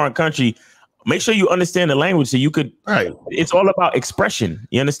live in a foreign country, make sure you understand the language so you could. Right. It's all about expression.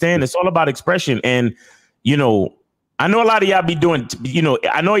 You understand? It's all about expression. And I know a lot of y'all be doing.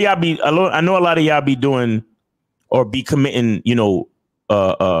 I know a lot of y'all be doing. Or be committing,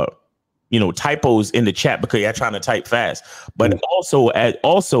 typos in the chat because y'all trying to type fast. But also, I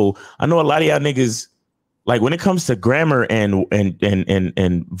know a lot of y'all niggas, like, when it comes to grammar and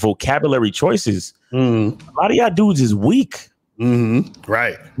vocabulary choices, a lot of y'all dudes is weak.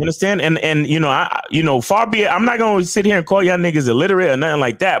 Right. You understand? And far be it, I'm not gonna sit here and call y'all niggas illiterate or nothing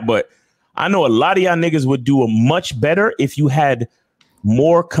like that. But I know a lot of y'all niggas would do a much better if you had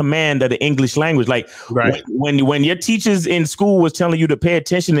more command of the English language. Like, right. when your teachers in school was telling you to pay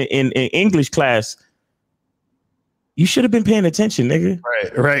attention in English class, you should have been paying attention, nigga.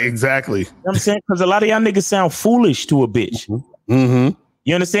 Right, exactly. You know what I'm saying? Because a lot of y'all niggas sound foolish to a bitch.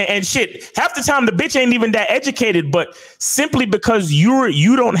 You understand? And shit, half the time the bitch ain't even that educated, but simply because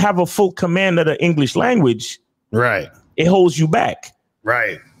you don't have a full command of the English language, right, it holds you back.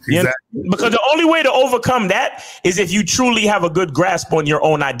 Right. Exactly. Because the only way to overcome that is if you truly have a good grasp on your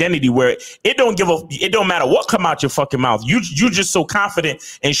own identity, where it don't matter what come out your fucking mouth. You just so confident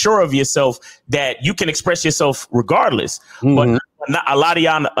and sure of yourself that you can express yourself regardless. But a lot of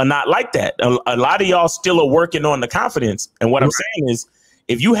y'all are not like that. A lot of y'all still are working on the confidence. And what I'm saying is,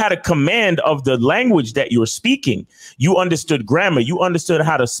 if you had a command of the language that you're speaking, you understood grammar, you understood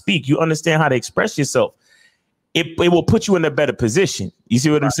how to speak, you understand how to express yourself, it will put you in a better position. You see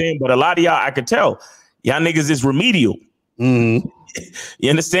what I'm saying? But a lot of y'all, I could tell, y'all niggas is remedial. You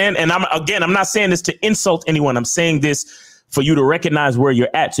understand? And I'm not saying this to insult anyone. I'm saying this for you to recognize where you're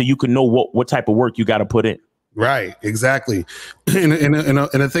at so you can know what type of work you got to put in. Right. Exactly. And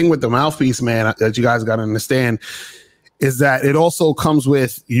the thing with the mouthpiece, man, that you guys got to understand is that it also comes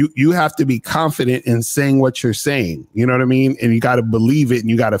with you have to be confident in saying what you're saying. You know what I mean? And you got to believe it and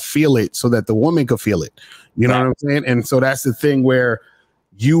you got to feel it so that the woman could feel it. You know what I'm saying? And so that's the thing where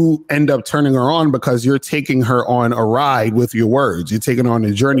you end up turning her on because you're taking her on a ride with your words. You're taking her on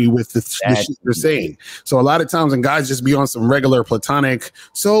a journey with the shit you're saying. So a lot of times when guys just be on some regular platonic,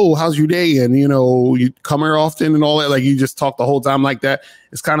 so how's your day? And, you come here often and all that, like you just talk the whole time like that.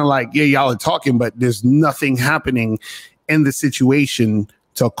 It's kind of like, yeah, y'all are talking, but there's nothing happening in the situation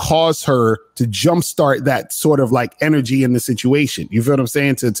to cause her to jumpstart that sort of like energy in the situation. You feel what I'm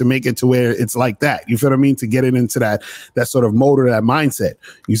saying? To make it to where it's like that. You feel what I mean? To get it into that sort of mode or that mindset.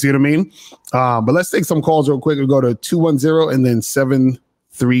 You see what I mean? But let's take some calls real quick. We'll go to 210 and then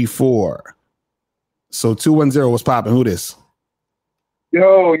 734. So 210, what's popping? Who this?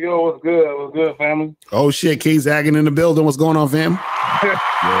 Yo, what's good? What's good, family? Oh shit, K Zagging in the building. What's going on, fam?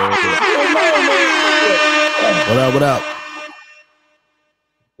 What up?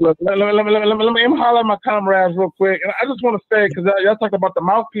 Look, let me highlight my comrades real quick. And I just want to say, because y'all talked about the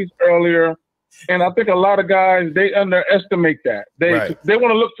mouthpiece earlier, and I think a lot of guys, they underestimate that. They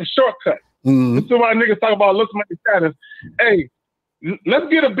want to look for shortcuts. This is why niggas talk about looks, money, status. Hey, let's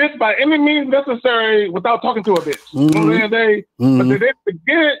get a bitch by any means necessary without talking to a bitch. You know what I'm saying? But they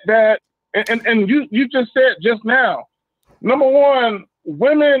forget that, and you just said just now, number one,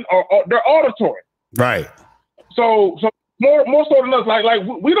 women they're auditory. Right. So more so than us, like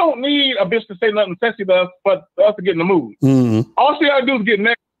we don't need a bitch to say nothing sexy to us, but for us to get in the mood. All she gotta do is get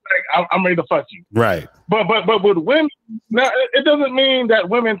next. Like, I'm ready to fuck you. Right. But with women, now it doesn't mean that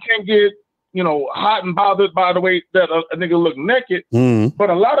women can't get, you know, hot and bothered by the way that a nigga look naked. But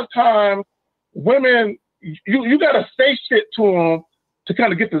a lot of times, women, you gotta say shit to them to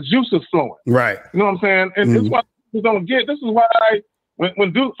kind of get the juices flowing. Right. You know what I'm saying? And this is why people don't get. This is why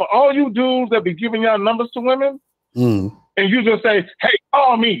when for all you dudes that be giving y'all numbers to women, and you just say, "Hey,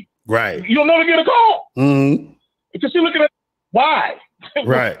 call me." Right. You'll never get a call because you're looking at why.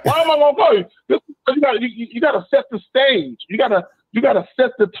 Right. Why am I gonna call you? You gotta set the stage. You gotta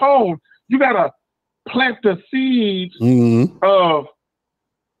set the tone. You gotta plant the seeds of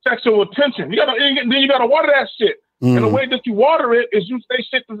sexual attention. Then you gotta water that shit. And the way that you water it is you say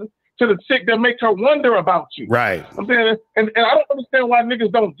shit to the chick that make her wonder about you. Right. I'm saying, and I don't understand why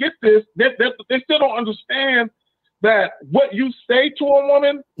niggas don't get this. They still don't understand that what you say to a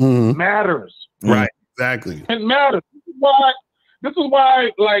woman matters. Right. Exactly. It matters. This is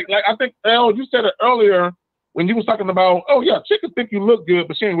why, like I think, Elle, you said it earlier when you was talking about, oh yeah, chicks think you look good,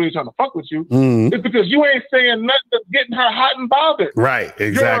 but she ain't really trying to fuck with you. It's because you ain't saying nothing that's getting her hot and bothered. Right,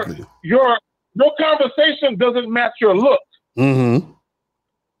 exactly. Your conversation doesn't match your look.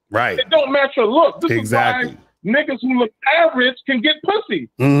 Right. It don't match your look. This is why niggas who look average can get pussy.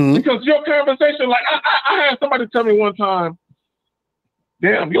 Because your conversation, like I had somebody tell me one time,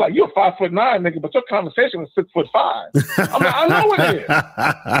 damn, you're 5'9", nigga, but your conversation is 6'5". I'm like, I know it is.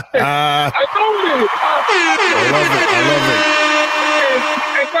 I know it is. I love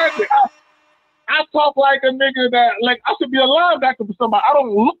it. Exactly. I talk like a nigga that, like, I should be a linebacker for somebody. I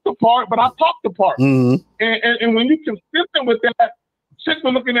don't look the part, but I talk the part. And when you're consistent with that, chicks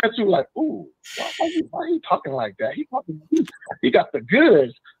are looking at you like, ooh, why are you talking like that? He got the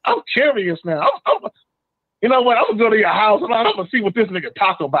goods. I'm curious now. You know what? I'm gonna go to your house and I'm gonna see what this nigga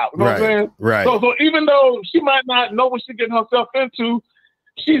talk about. You know what I'm saying? Right. So even though she might not know what she's getting herself into,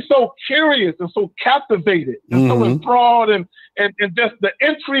 she's so curious and so captivated and so enthralled and just the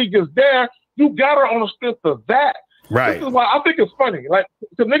intrigue is there. You got her on the strength of that. Right. This is why I think it's funny. Like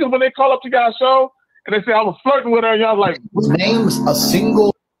the niggas when they call up to y'all show and they say I was flirting with her, and y'all like, name's a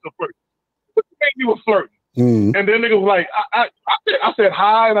single. What you think you were flirting? And then niggas was like, I said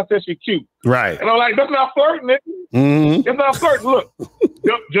hi and I said she cute. Right. And I'm like, that's not flirting, nigga. It's not flirting. Look,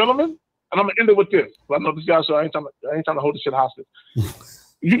 gentlemen, and I'm gonna end it with this. I know this guy, so I ain't trying to hold this shit hostage.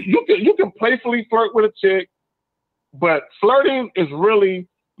 You can playfully flirt with a chick, but flirting is really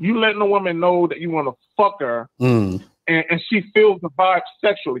you letting a woman know that you want to fuck her, and she feels the vibe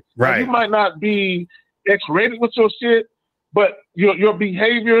sexually. Right. Now, you might not be X-rated with your shit, but your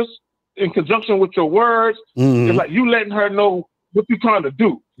behaviors in conjunction with your words, it's like you letting her know what you're trying to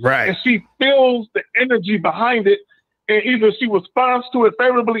do. Right. And she feels the energy behind it, and either she responds to it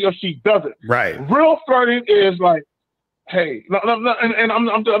favorably or she doesn't. Right. Real flirting is like, hey, no, and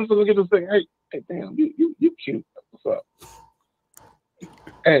I'm just gonna get this thing. Hey, damn, you cute. What's up?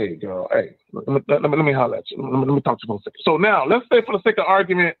 Hey, girl. Hey, let me holler at you. Let me talk to you for a second. So now, let's say for the sake of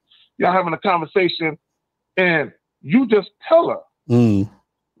argument, y'all having a conversation, and you just tell her,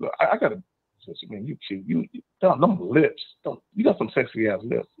 look, I gotta. Man, you cute. You them lips. You got some sexy ass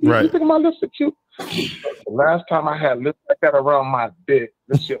lips. Right. You think my lips are cute? The last time I had lips like that around my dick,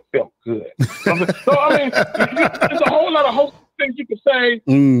 this shit felt good. So I mean, there's a whole lot of whole things you can say,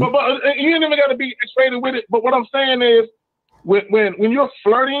 but you ain't even got to be X-rated with it. But what I'm saying is, when you're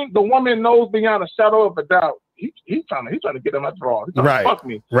flirting, the woman knows beyond a shadow of a doubt. He's trying to get in my draw. He's trying to fuck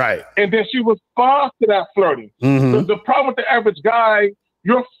me. Right. And then she responds to that flirting. The problem with the average guy,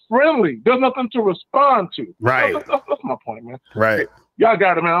 you're friendly. There's nothing to respond to. Right. That's my point, man. Right. Hey, y'all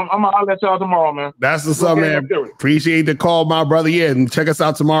got it, man. I'm gonna let y'all tomorrow, man. That's what's up, man. Appreciate the call, my brother. Yeah, and check us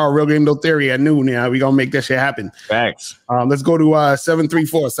out tomorrow. Real Game No Theory at noon. Yeah, we gonna make that shit happen. Facts. Let's go to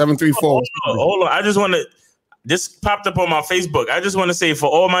 734. Hold on. I just want to. This popped up on my Facebook. I just want to say for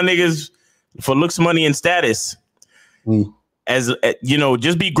all my niggas, for looks, money, and status, as you know,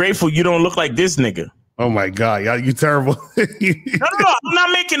 just be grateful you don't look like this nigga. Oh my God, y'all, you terrible. No, I'm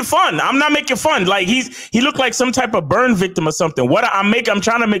not making fun. I'm not making fun. Like he looked like some type of burn victim or something. I'm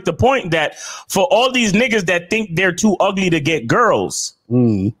trying to make the point that for all these niggas that think they're too ugly to get girls,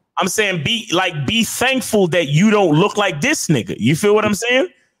 I'm saying be thankful that you don't look like this nigga. You feel what I'm saying?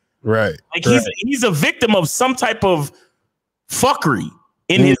 Right. Like he's a victim of some type of fuckery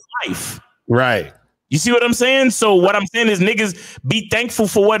in his life. Right. You see what I'm saying? So what I'm saying is niggas be thankful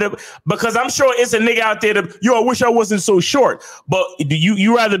for because I'm sure it's a nigga out there that, I wish I wasn't so short. But do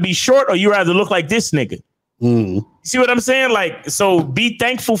you rather be short or you rather look like this nigga? You see what I'm saying? Like, so be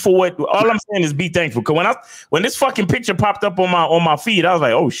thankful for all I'm saying is be thankful. Cause when this fucking picture popped up on my feed, I was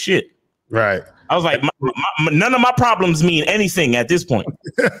like, oh shit. Right. I was like, none of my problems mean anything at this point.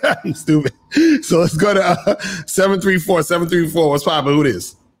 You stupid. So let's go to 734. What's poppin'? Who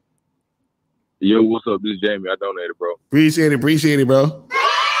this? Yo, what's up? This is Jamie. I donated, bro. Appreciate it, bro.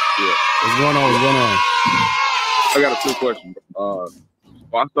 Yeah. What's going on? I got a quick question.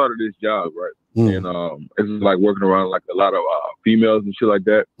 I started this job, right? And it's like working around like a lot of females and shit like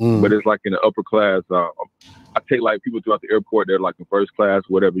that. But it's like in the upper class. I take like people throughout the airport. They're like in first class,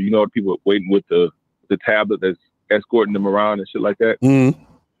 whatever. You know, people waiting with the tablet that's escorting them around and shit like that.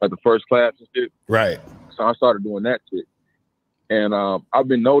 Like the first class and shit. Right. So I started doing that shit. And I've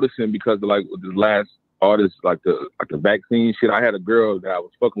been noticing because of like the last artist, like the vaccine shit. I had a girl that I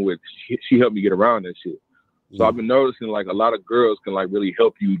was fucking with. She helped me get around that shit. So I've been noticing like a lot of girls can like really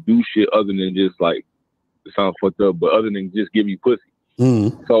help you do shit other than just like, it sounds fucked up, but other than just give you pussy.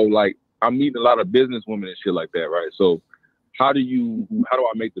 So like I'm meeting a lot of business women and shit like that, right? So how do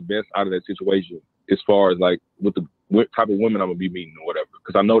I make the best out of that situation as far as like what type of women I'm gonna be meeting or whatever?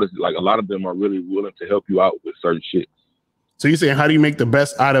 Because I noticed like a lot of them are really willing to help you out with certain shit. So you're saying, how do you make the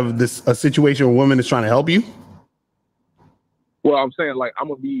best out of a situation where a woman is trying to help you? Well, I'm saying like I'm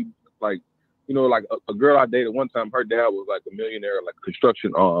gonna be like, you know, like a girl I dated one time, her dad was like a millionaire, like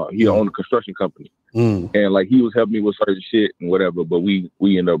construction. He owned a construction company, and like he was helping me with certain shit and whatever. But we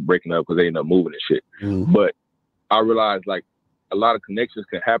ended up breaking up because they ended up moving and shit. But I realized like a lot of connections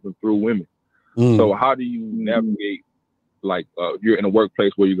can happen through women. So how do you navigate like you're in a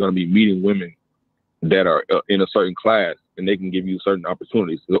workplace where you're going to be meeting women that are in a certain class and they can give you certain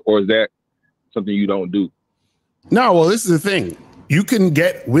opportunities, or is that something you don't do? No, well, this is the thing. You can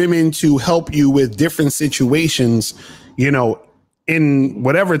get women to help you with different situations, you know, in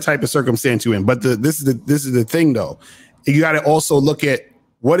whatever type of circumstance you're in. But this is the thing, though. You got to also look at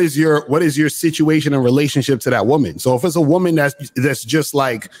what is your situation and relationship to that woman. So if it's a woman that's just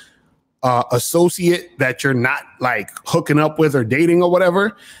like associate that you're not like hooking up with or dating or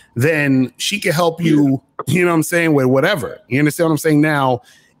whatever, then she can help you. You know what I'm saying, with whatever. You understand what I'm saying? Now,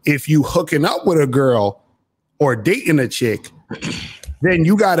 if you hooking up with a girl or dating a chick, then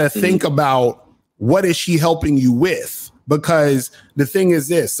you got to think about what is she helping you with? Because the thing is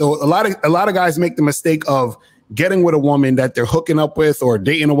this. So a lot of guys make the mistake of getting with a woman that they're hooking up with or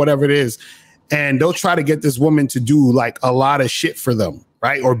dating or whatever it is. And they'll try to get this woman to do like a lot of shit for them,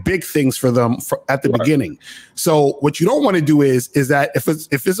 right? Or big things for them at the beginning. So what you don't want to do is that if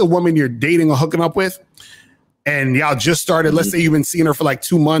it's a woman you're dating or hooking up with, and y'all just started, let's say you've been seeing her for like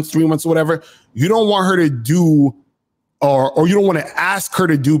 2 months, 3 months, or whatever, you don't want her to do, or you don't want to ask her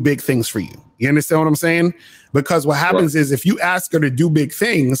to do big things for you. You understand what I'm saying? Because what happens is if you ask her to do big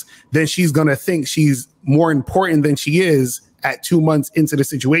things, then she's going to think she's more important than she is at 2 months into the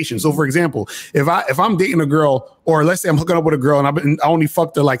situation. So for example, if I'm dating a girl, or let's say I'm hooking up with a girl and I only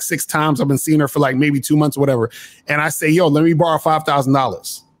fucked her like 6 times, I've been seeing her for like maybe 2 months or whatever, and I say, yo, let me borrow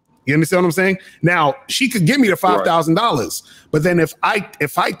 $5,000. You understand what I'm saying? Now she could give me the $5,000, but then if I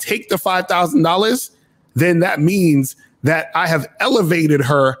take the $5,000, then that means that I have elevated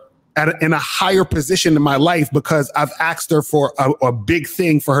her in a higher position in my life because I've asked her for a big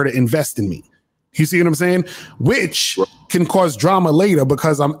thing for her to invest in me. You see what I'm saying? Which can cause drama later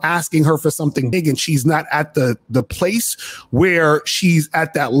because I'm asking her for something big and she's not at the place where she's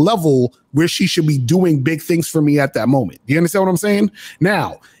at that level where she should be doing big things for me at that moment. Do you understand what I'm saying?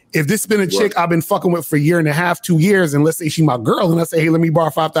 Now, if this has been a chick I've been fucking with for 1.5 years, 2 years, and let's say she's my girl, and I say, hey, let me borrow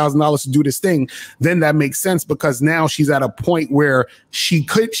 $5,000 to do this thing, then that makes sense because now she's at a point where she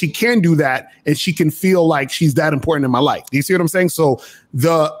can do that and she can feel like she's that important in my life. Do you see what I'm saying? So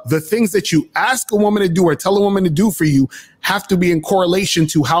the things that you ask a woman to do or tell a woman to do for you have to be in correlation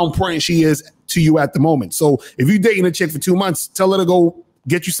to how important she is to you at the moment. So if you're dating a chick for 2 months, tell her to go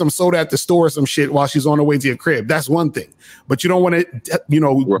get you some soda at the store or some shit while she's on her way to your crib. That's one thing. But you don't want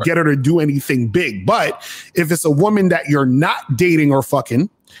to, get her to do anything big. But if it's a woman that you're not dating or fucking,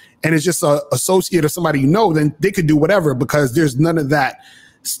 and it's just an associate or somebody you know, then they could do whatever because there's none of that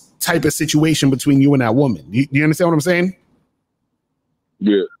type of situation between you and that woman. You understand what I'm saying?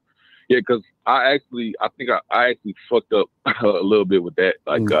 Yeah. Yeah, because I think I actually fucked up a little bit with that,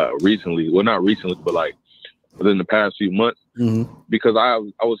 like recently. Well, not recently, but like within the past few months. because I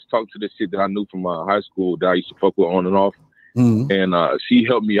was talking to this shit that I knew from high school that I used to fuck with on and off. And she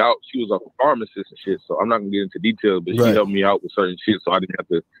helped me out. She was a pharmacist and shit, so I'm not gonna get into details, but she helped me out with certain shit, so I didn't have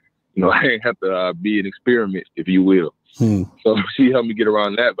to, I didn't have to be an experiment, if you will. So she helped me get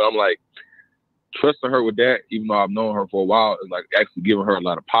around that. But I'm like, trusting her with that, even though I've known her for a while, is like actually giving her a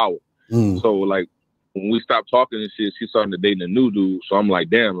lot of power. So like when we stopped talking and shit, she started dating a new dude. So I'm like,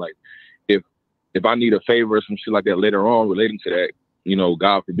 damn, like if I need a favor or some shit like that later on relating to that,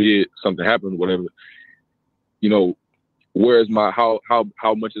 God forbid something happens, whatever, where is my how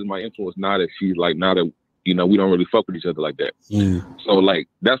much is my influence now that she's like, now that we don't really fuck with each other like that. So like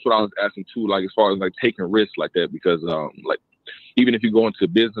that's what I was asking too, like as far as like taking risks like that, because like even if you go into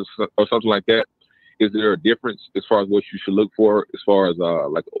business or something like that, is there a difference as far as what you should look for as far as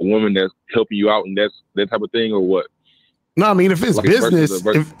like a woman that's helping you out and that type of thing, or what? No, I mean, if it's like business,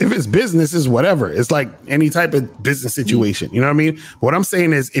 if it's business, is whatever. It's like any type of business situation. You know what I mean? What I'm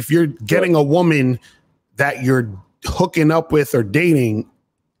saying is, if you're getting a woman that you're hooking up with or dating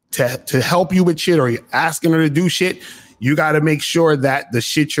to help you with shit, or you're asking her to do shit, you got to make sure that the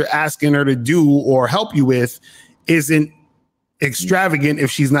shit you're asking her to do or help you with isn't extravagant if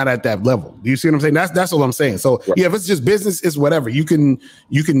she's not at that level. Do you see what I'm saying? That's all I'm saying. So yeah, if it's just business, it's whatever. You can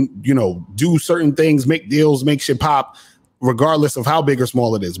do certain things, make deals, make shit pop, regardless of how big or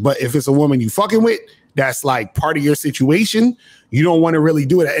small it is. But if it's a woman you fucking with, that's like part of your situation, you don't want to really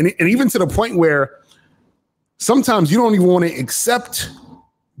do it. And even to the point where sometimes you don't even want to accept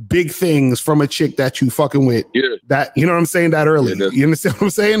big things from a chick that you fucking with. That, you know what I'm saying, that early. You understand what I'm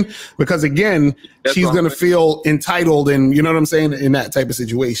saying? Because again, she's going to feel entitled, and you know what I'm saying, in that type of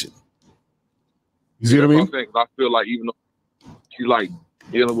situation. You see what I mean? I feel like even though she's like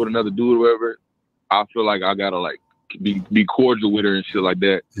dealing with another dude or whatever, I feel like I gotta like be cordial with her and shit like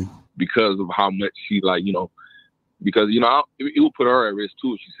that because of how much she like, because it would put her at risk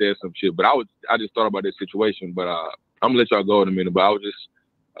too if she said some shit. But I just thought about this situation. But I'm gonna let y'all go in a minute. But I was just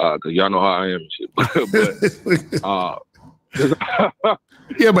because y'all know how I am and shit.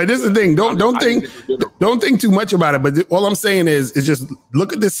 Yeah, but this is the thing. Don't think too much about it. But all I'm saying is just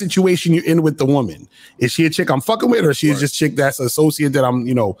look at the situation you're in with the woman. Is she a chick I'm fucking with, or is she just a chick that's an associate that I'm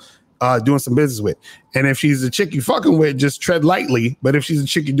doing some business with? And if she's a chick you fucking with, just tread lightly. But if she's a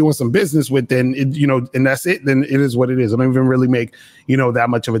chick you're doing some business with, then and that's it. Then it is what it is. I don't even really make that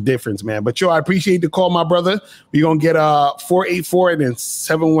much of a difference, man. But I appreciate the call, my brother. We're gonna get 484 and then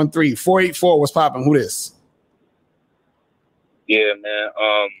 713. 484. What's popping? Who this? Yeah, man.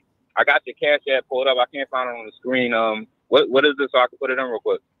 I got your Cash App pulled up. I can't find it on the screen. What is this? So I can put it in real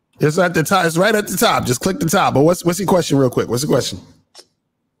quick. It's at the top. It's right at the top. Just click the top. But what's your question, real quick? What's the question?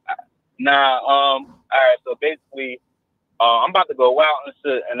 Nah, all right, so basically, I'm about to go out and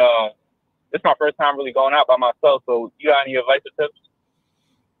shit, and it's my first time really going out by myself, so you got any advice or tips?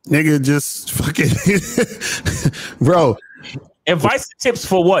 Nigga, just fucking, bro. Advice and tips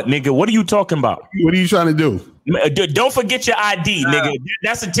for what, nigga? What are you talking about? What are you trying to do? Don't forget your ID, nigga.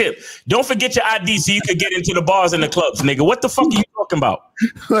 That's a tip. Don't forget your ID so you could get into the bars and the clubs, nigga. What the fuck are you talking about?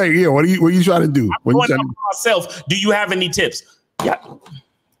 Like, yeah, what are you trying to do? I'm going out myself. Do you have any tips? Yeah.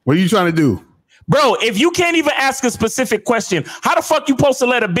 What are you trying to do? Bro, if you can't even ask a specific question, how the fuck you supposed to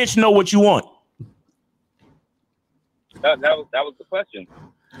let a bitch know what you want? That was the question.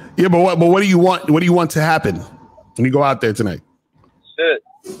 Yeah, but what do you want? What do you want to happen when you go out there tonight? Shit.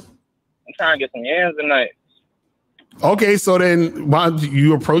 I'm trying to get some yams tonight. Okay, so then why don't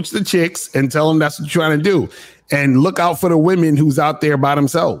you approach the chicks and tell them that's what you're trying to do, and look out for the women who's out there by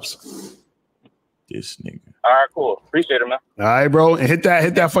themselves. This nigga. All right, cool. Appreciate it, man. All right, bro, and hit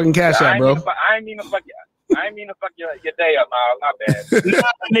that fucking Cash App, bro. I ain't mean to fuck your day up, my bad.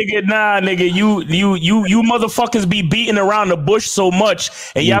 Nah, nigga, you motherfuckers be beating around the bush so much,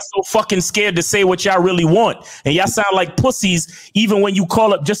 and y'all so fucking scared to say what y'all really want, and y'all sound like pussies even when you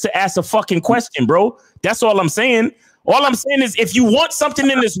call up just to ask a fucking question, bro. That's all I'm saying. All I'm saying is, if you want something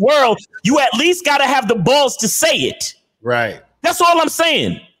in this world, you at least gotta have the balls to say it. Right. That's all I'm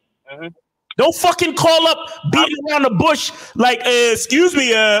saying. Mm-hmm. Don't fucking call up beating around the bush like, excuse me,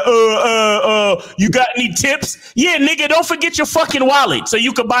 you got any tips? Yeah, nigga, don't forget your fucking wallet so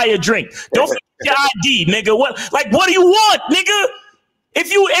you can buy a drink. Don't forget your ID, nigga. What do you want, nigga?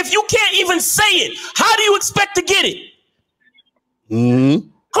 If you can't even say it, how do you expect to get it? Mm-hmm.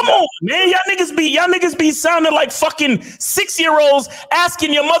 Come on, man. Y'all niggas be sounding like fucking 6-year-olds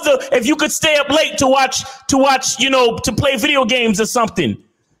asking your mother if you could stay up late to watch, to play video games or something.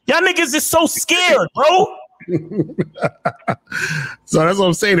 Y'all niggas is so scared, bro. So that's what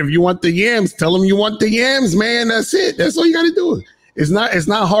I'm saying. If you want the yams, tell them you want the yams, man. That's it. That's all you got to do. It's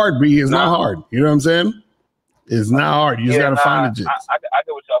not hard, B. It's not hard. You know what I'm saying? It's not hard. You just gotta find the jits. I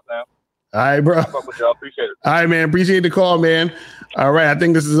get what y'all saying. All right, bro. I fuck with y'all. Appreciate it. All right, man. Appreciate the call, man. All right, I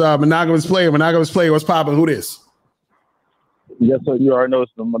think this is Monogamous Player. Monogamous Player, what's popping? Who this? Yes, sir. You already know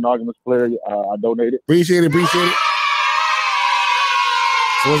it's the Monogamous Player. I donated. Appreciate it.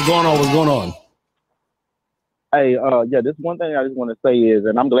 So what's going on? What's going on? Hey, yeah, this one thing I just want to say is,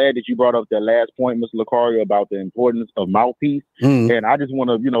 and I'm glad that you brought up that last point, Mr. Locario, about the importance of mouthpiece. And I just want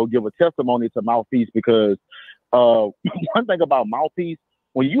to, give a testimony to mouthpiece because one thing about mouthpiece,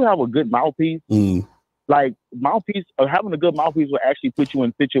 when you have a good mouthpiece, like mouthpiece, having a good mouthpiece will actually put you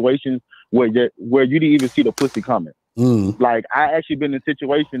in situations where you didn't even see the pussy coming. Like I actually been in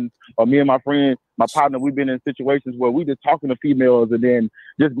situations, or me and my friend, my partner, we've been in situations where we just talking to females, and then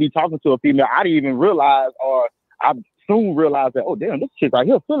just me talking to a female, I didn't even realize, or I soon realized that, oh damn, this chick right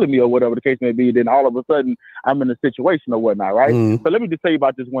here feeling me, or whatever the case may be. Then all of a sudden I'm in a situation or whatnot, right? So let me just tell you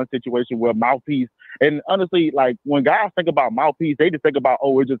about this one situation where mouthpiece, and honestly, like when guys think about mouthpiece, they just think about,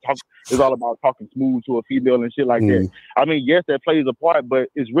 oh, it's all about talking smooth to a female and shit like that. I mean, yes, that plays a part, but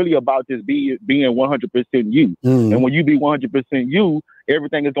it's really about just being 100% you. And when you be 100% you,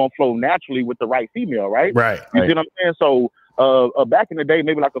 everything is gonna flow naturally with the right female, right? You see what I'm saying? So back in the day,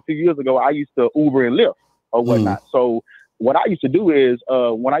 maybe like a few years ago, I used to Uber and Lyft or whatnot. So what I used to do is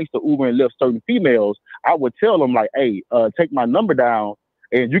when I used to Uber and Lyft certain females, I would tell them like, hey, take my number down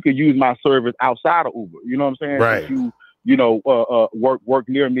and you can use my service outside of Uber. You know what I'm saying? If you work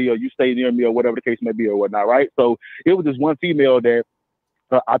near me, or you stay near me, or whatever the case may be or whatnot, right? So it was this one female that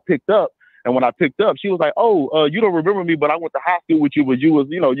I picked up. And when I picked up, she was like, oh, you don't remember me, but I went to high school with you, but you was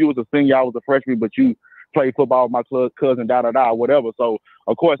a senior, I was a freshman, but you played football with my cousin, whatever. So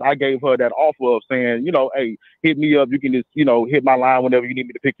of course I gave her that offer of saying, hey, hit me up. You can just, hit my line whenever you need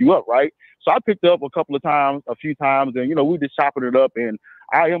me to pick you up, right? So I picked up a few times, and we just chopping it up. And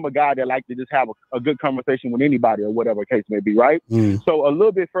I am a guy that like to just have a good conversation with anybody or whatever case may be, right? So a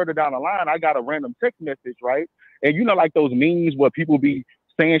little bit further down the line, I got a random text message, right? And like those memes where people be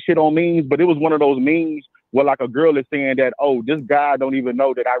saying shit on memes, but it was one of those memes where like a girl is saying that, oh, this guy don't even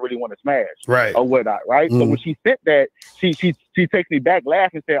know that I really want to smash, or whatnot, right? So when she sent that, she takes me back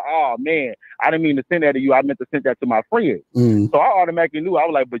laughing and said, oh man, I didn't mean to send that to you. I meant to send that to my friend. So I automatically knew. I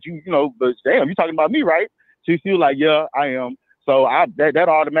was like, but but damn, you talking about me, right? She was like, yeah, I am. So that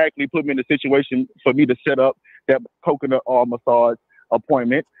automatically put me in a situation for me to set up that coconut oil massage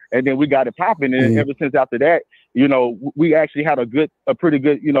appointment. And then we got it popping. And ever since after that, we actually had a pretty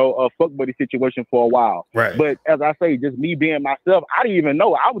good, fuck buddy situation for a while. But as I say, just me being myself, I didn't even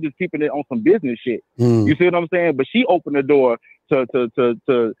know. I was just keeping it on some business shit. You see what I'm saying? But she opened the door to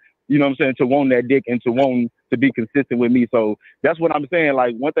you know what I'm saying, to want that dick and to want to be consistent with me. So that's what I'm saying.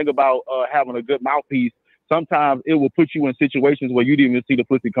 Like one thing about having a good mouthpiece, sometimes it will put you in situations where you didn't even see the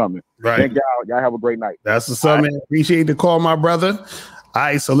pussy coming. Thank y'all. Y'all have a great night. That's what's up, man. Appreciate the call, my brother. All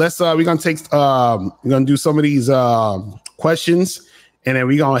right, so let's we're gonna do some of these questions, and then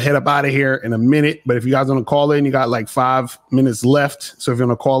we're gonna head up out of here in a minute. But if you guys want to call in, you got like 5 minutes left. So if you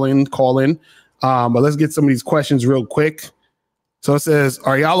want to call in. But let's get some of these questions real quick. So it says,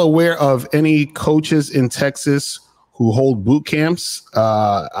 are y'all aware of any coaches in Texas who hold boot camps?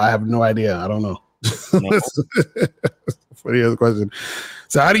 I have no idea. I don't know. No. For the other question.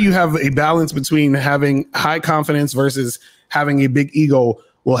 So how do you have a balance between having high confidence versus having a big ego?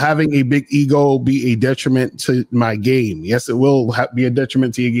 Will having a big ego be a detriment to my game? Yes, it will be a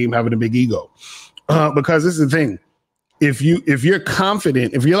detriment to your game having a big ego. Because this is the thing. If you're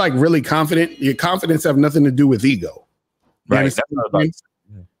confident, if you're like really confident, your confidence have nothing to do with ego. Right.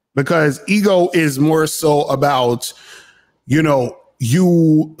 Because ego is more so about,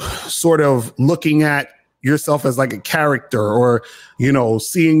 you sort of looking at yourself as like a character, or,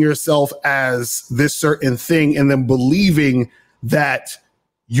 seeing yourself as this certain thing and then believing that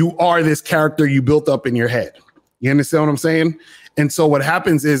you are this character you built up in your head. You understand what I'm saying? And so what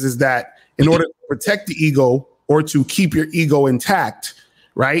happens is that in order to protect the ego or to keep your ego intact,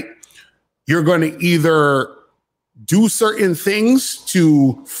 right, you're going to either do certain things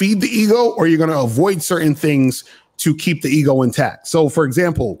to feed the ego, or you're going to avoid certain things to keep the ego intact. So for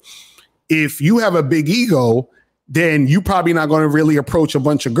example, if you have a big ego, then you're probably not going to really approach a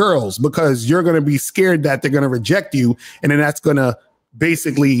bunch of girls because you're going to be scared that they're going to reject you. And then that's going to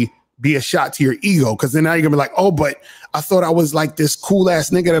basically be a shot to your ego. Cause then now you're gonna be like, oh, but I thought I was like this cool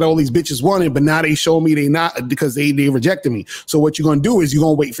ass nigga that all these bitches wanted, but now they show me they not, because they rejected me. So what you're gonna do is you're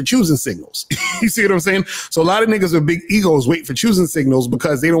gonna wait for choosing signals. You see what I'm saying? So a lot of niggas with big egos wait for choosing signals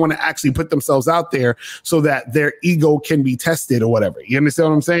because they don't want to actually put themselves out there so that their ego can be tested or whatever. You understand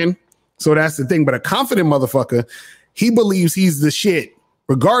what I'm saying? So that's the thing. But a confident motherfucker, he believes he's the shit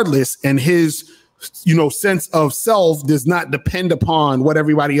regardless, and his sense of self does not depend upon what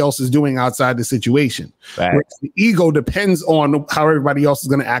everybody else is doing outside the situation. Right. Whereas the ego depends on how everybody else is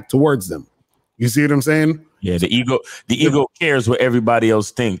going to act towards them. You see what I'm saying? Yeah, the ego cares what everybody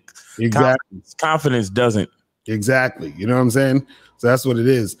else thinks. Exactly. Confidence doesn't. Exactly. You know what I'm saying? So that's what it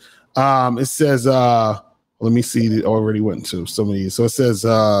is. It says, let me see. It already went to some of these. So it says,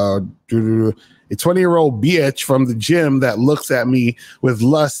 a 20-year-old bitch from the gym that looks at me with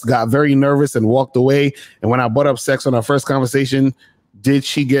lust got very nervous and walked away. And when I brought up sex on our first conversation, did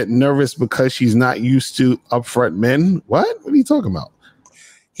she get nervous because she's not used to upfront men? What are you talking about?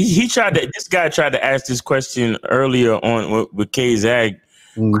 This guy tried to ask this question earlier on with K Zag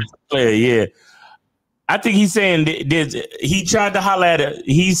player. Yeah. I think he's saying he tried to holler at her.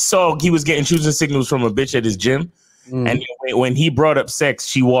 He saw he was getting choosing signals from a bitch at his gym. And when he brought up sex,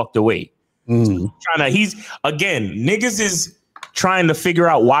 she walked away. So niggas is trying to figure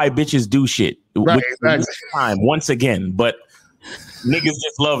out why bitches do shit. Right, exactly. Time once again, but niggas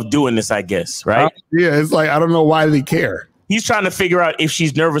just love doing this, I guess, right? Yeah, it's like I don't know why they care. He's trying to figure out if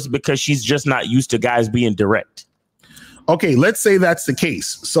she's nervous because she's just not used to guys being direct. Okay, let's say that's the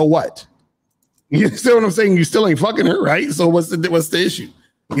case. So what? You see what I'm saying? You still ain't fucking her, right? So what's the issue?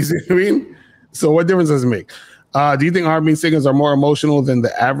 You see what I mean? So what difference does it make? Do you think R&B singers are more emotional than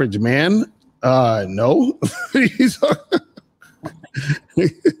the average man? No.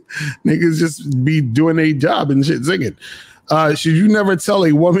 Niggas just be doing a job and shit singing. Should you never tell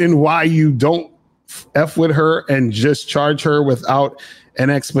a woman why you don't F with her and just charge her without an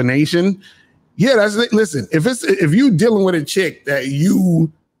explanation? Yeah, listen, if you dealing with a chick that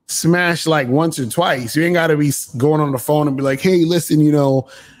you smash like once or twice, you ain't got to be going on the phone and be like, hey, listen,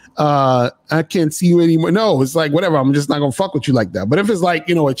 I can't see you anymore. No, it's like, whatever. I'm just not going to fuck with you like that. But if it's like,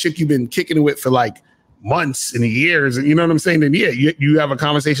 a chick you've been kicking it with for like months and years, and you know what I'm saying? Then yeah, you have a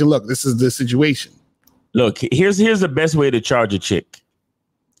conversation. Look, this is the situation. Look, here's the best way to charge a chick.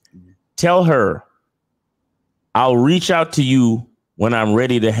 Tell her, I'll reach out to you when I'm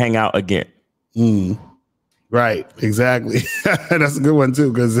ready to hang out again. Right, exactly. That's a good one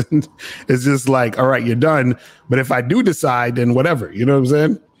too, because it's just like, all right, you're done. But if I do decide, then whatever. You know what I'm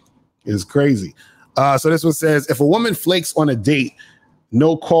saying? It's crazy. So this one says, if a woman flakes on a date,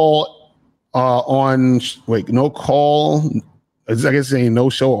 no call I guess saying no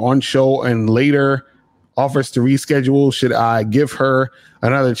show on show, and later offers to reschedule, should I give her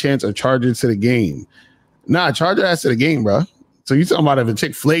another chance or charge her to the game? Nah, charge her ass to the game, bro. So you talking about if a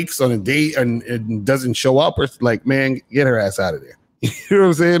chick flakes on a date and doesn't show up, or like, man, get her ass out of there. You know what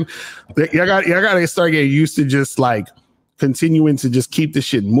I'm saying? Y'all got to start getting used to just like continuing to just keep the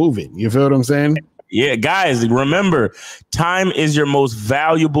shit moving. You feel what I'm saying? Yeah, guys, remember, time is your most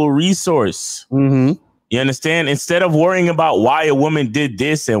valuable resource. You understand? Instead of worrying about why a woman did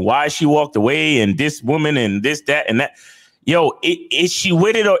this and why she walked away and this woman and this, that, and that. Yo, is she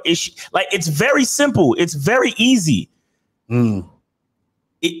with it or is she like? It's very simple. It's very easy.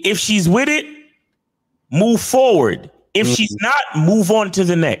 If she's with it, move forward. If she's not, move on to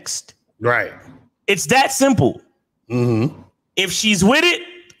the next. Right. It's that simple. If she's with it,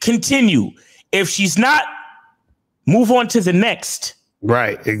 continue. If she's not, move on to the next.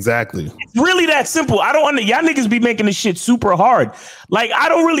 Right. Exactly. It's really that simple. I don't y'all niggas be making this shit super hard. Like, I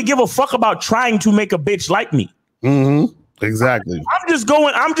don't really give a fuck about trying to make a bitch like me. Exactly. I'm just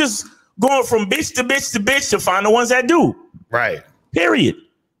going from bitch to bitch to bitch to find the ones that do. Right. Period.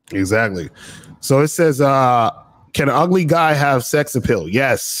 Exactly. So it says, can an ugly guy have sex appeal?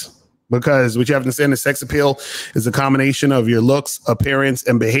 Yes. Because what you have to understand is sex appeal is a combination of your looks, appearance,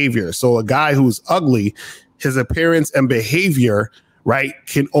 and behavior. So a guy who's ugly, his appearance and behavior, right,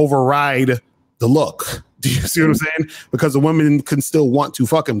 can override the look. Do you see what I'm saying? Because a woman can still want to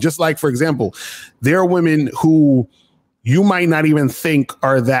fuck him. Just like, for example, there are women who you might not even think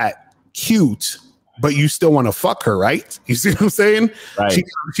are that cute, but you still want to fuck her, right? You see what I'm saying? Right.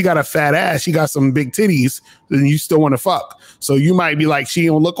 She got a fat ass, she got some big titties, then you still want to fuck. So you might be like, she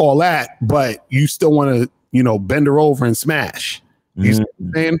don't look all that, but you still want to, bend her over and smash. You see what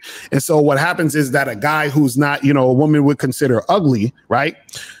I'm saying? And so what happens is that a guy who's not, a woman would consider ugly, right?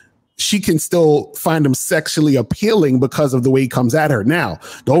 She can still find him sexually appealing because of the way he comes at her. Now,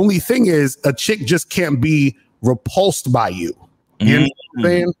 the only thing is a chick just can't be repulsed by you. You know what I'm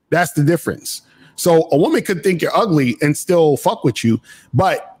saying? That's the difference. So a woman could think you're ugly and still fuck with you,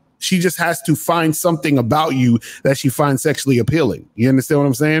 but she just has to find something about you that she finds sexually appealing. You understand what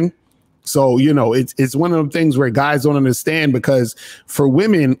I'm saying? So, it's one of them things where guys don't understand, because for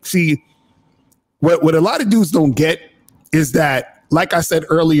women, see, what a lot of dudes don't get is that, like I said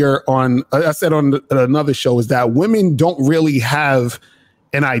earlier on another show, is that women don't really have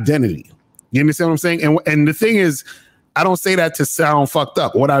an identity. You understand what I'm saying? And the thing is, I don't say that to sound fucked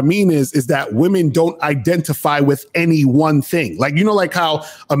up. What I mean is that women don't identify with any one thing. Like, you know, like how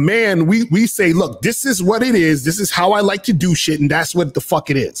a man, we say, look, this is what it is. This is how I like to do shit. And that's what the fuck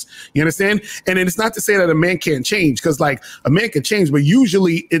it is. You understand? And then it's not to say that a man can't change, because like a man can change, but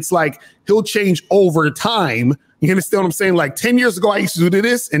usually it's like he'll change over time. You understand what I'm saying? Like 10 years ago, I used to do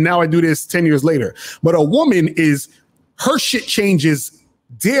this, and now I do this 10 years later. But a woman is, her shit changes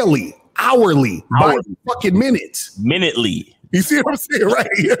daily. Hourly, by fucking minutes. Minutely. You see what I'm saying? Right.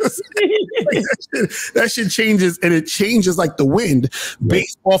 That shit changes, and it changes like the wind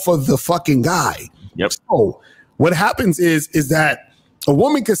based off of the fucking guy. Yep. So what happens is that a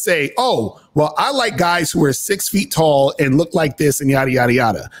woman could say, oh, well, I like guys who are 6 feet tall and look like this and yada, yada,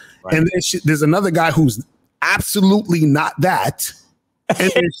 yada. Right. And then there's another guy who's absolutely not that.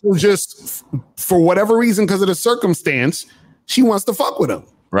 And then she'll just, for whatever reason, because of the circumstance, she wants to fuck with him.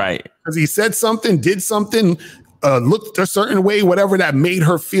 Right. Because he said something, did something, looked a certain way, whatever, that made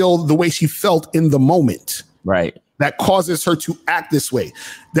her feel the way she felt in the moment. Right. That causes her to act this way.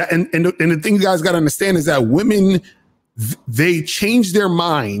 That and the thing you guys got to understand is that women, they change their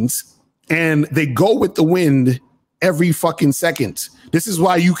minds and they go with the wind every fucking second. This is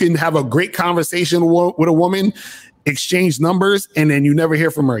why you can have a great conversation with a woman, exchange numbers, and then you never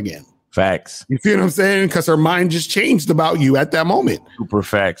hear from her again. Facts. You see what I'm saying? Because her mind just changed about you at that moment. Super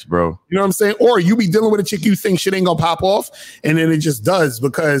facts, bro. You know what I'm saying? Or you be dealing with a chick, you think shit ain't gonna pop off, and then it just does,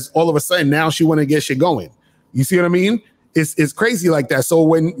 because all of a sudden now she want to get shit going. You see what I mean? It's crazy like that. So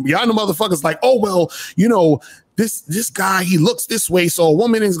when y'all the motherfuckers like, oh well, you know, this guy, he looks this way, so a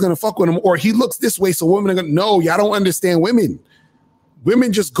woman is gonna fuck with him, or he looks this way, so women are gonna. No, y'all don't understand women.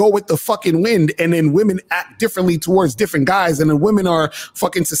 Women just go with the fucking wind, and then women act differently towards different guys. And then women are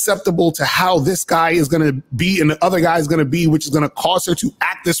fucking susceptible to how this guy is going to be and the other guy is going to be, which is going to cause her to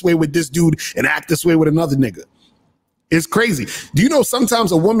act this way with this dude and act this way with another nigga. It's crazy. Do you know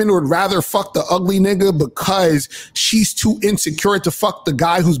sometimes a woman would rather fuck the ugly nigga because she's too insecure to fuck the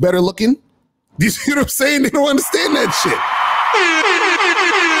guy who's better looking? Do you see what I'm saying? They don't understand that shit.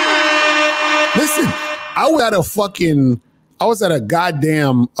 Listen, I was at a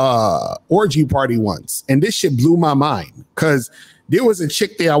goddamn orgy party once, and this shit blew my mind because there was a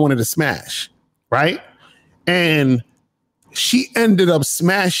chick there I wanted to smash, right? And she ended up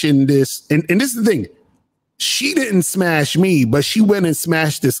smashing this, and this is the thing. She didn't smash me, but she went and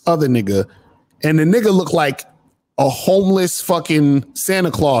smashed this other nigga, and the nigga looked like a homeless fucking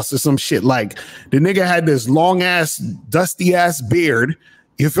Santa Claus or some shit. Like, the nigga had this long ass, dusty ass beard.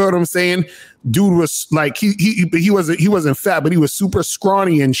 You feel what I'm saying? Dude was like, he wasn't fat, but he was super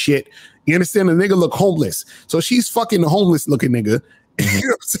scrawny and shit. You understand? The nigga look homeless. So she's fucking the homeless looking nigga. You know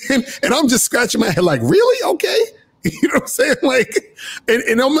what I'm saying? And I'm just scratching my head like, really? Okay. You know what I'm saying? Like,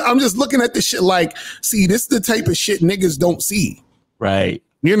 and I'm just looking at this shit like, see, this is the type of shit niggas don't see. Right.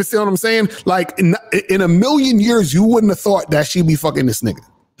 You understand what I'm saying? Like, in a million years, you wouldn't have thought that she'd be fucking this nigga.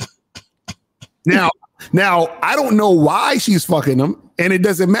 Now, I don't know why she's fucking him, and it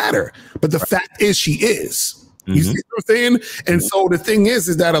doesn't matter. But the fact is, she is. You see what I'm saying? And so the thing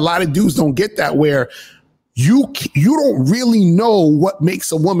is that a lot of dudes don't get that, where you don't really know what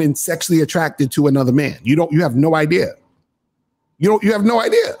makes a woman sexually attracted to another man. You have no idea. You have no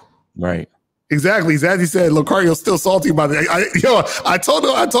idea. Right. Exactly. Zazzy said Locario's still salty about it. I told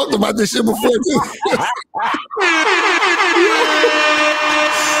him I talked about this shit before too.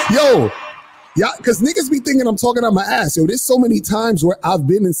 Yeah, because niggas be thinking I'm talking out my ass. Yo, there's so many times where I've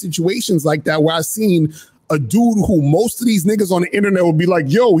been in situations like that where I've seen a dude who most of these niggas on the internet would be like,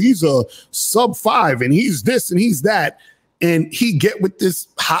 yo, he's a sub-5 and he's this and he's that. And he get with this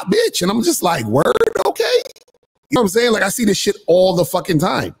hot bitch. And I'm just like, word, okay. You know what I'm saying? Like, I see this shit all the fucking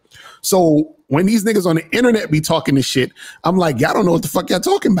time. So when these niggas on the internet be talking this shit, I'm like, y'all don't know what the fuck y'all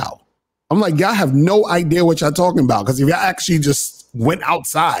talking about. I'm like, y'all have no idea what y'all talking about. Because if y'all actually just went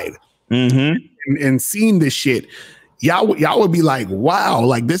outside and seen this shit, y'all would be like, wow,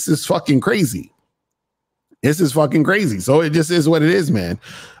 like this is fucking crazy. This is fucking crazy. So it just is what it is, man.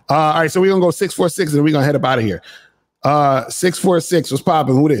 All right, so we're gonna go 646 and we're gonna head up out of here. 646, what's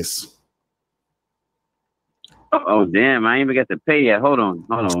popping? Who this? Oh damn, I ain't even got to pay yet. Hold on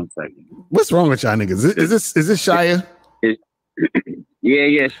 1 second. What's wrong with y'all niggas? Is this Shia?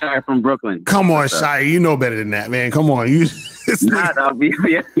 Yeah, Shia from Brooklyn. Come on, Shia, you know better than that, man. Come on, you.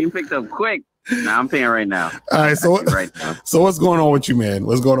 You picked up quick. Nah, I'm paying right now. All right, so what's going on with you, man?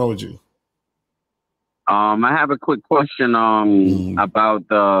 What's going on with you? I have a quick question about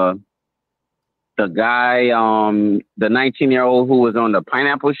the guy, the 19-year-old who was on the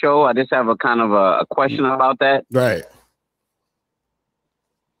Pineapple Show. I just have a kind of a question about that. Right.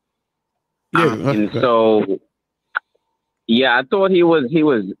 Yeah. And so, yeah, I thought he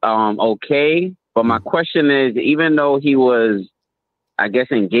was okay. But my question is, even though he was, I guess,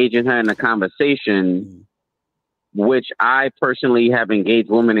 engaging her in a conversation, which I personally have engaged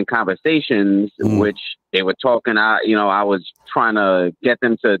women in conversations, which they were talking. I was trying to get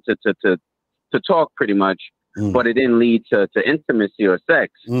them to talk pretty much, but it didn't lead to intimacy or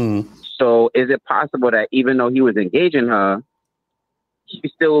sex. So is it possible that even though he was engaging her, he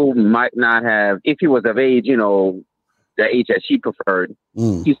still might not have, if he was of age, the age that she preferred,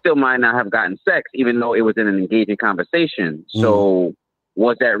 he still might not have gotten sex, even though it was in an engaging conversation. So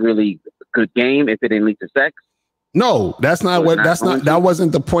was that really good game if it didn't lead to sex? No, that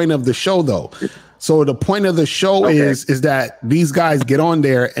wasn't the point of the show though. So the point of the show is that these guys get on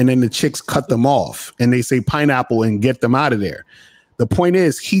there and then the chicks cut them off and they say pineapple and get them out of there. The point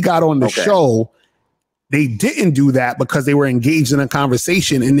is he got on the show. They didn't do that because they were engaged in a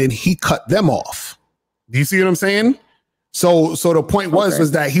conversation and then he cut them off. Do you see what I'm saying? So the point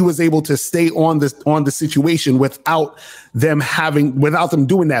was that he was able to stay on the situation without them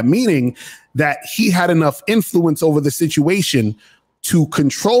doing that, meaning that he had enough influence over the situation to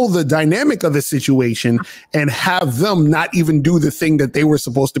control the dynamic of the situation and have them not even do the thing that they were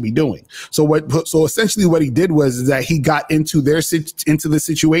supposed to be doing. So essentially what he did was that he got into the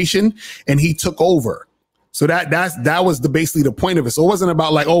situation and he took over. So that was basically the point of it. So it wasn't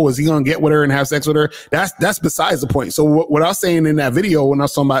about like, oh, is he gonna get with her and have sex with her? That's besides the point. So what I was saying in that video when I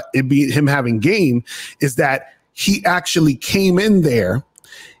was talking about it being him having game is that he actually came in there.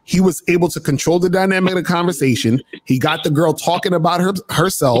 He was able to control the dynamic of the conversation. He got the girl talking about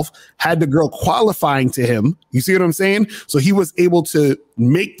herself, had the girl qualifying to him. You see what I'm saying? So he was able to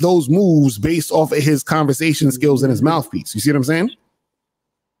make those moves based off of his conversation skills and his mouthpiece. You see what I'm saying?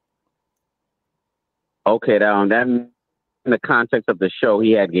 Okay, that in the context of the show,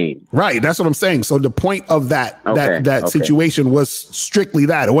 he had game. Right, that's what I'm saying. So the point of that situation was strictly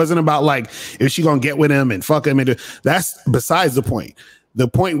that. It wasn't about like, is she gonna get with him and fuck him? And that's besides the point. The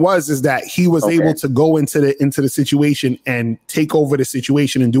point is that he was able to go into the situation and take over the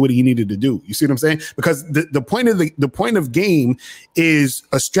situation and do what he needed to do. You see what I'm saying? Because the point of game is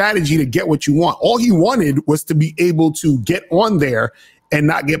a strategy to get what you want. All he wanted was to be able to get on there and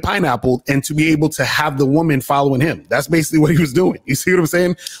not get pineappled and to be able to have the woman following him. That's basically what he was doing. You see what I'm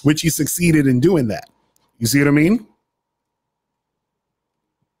saying? Which he succeeded in doing that. You see what I mean?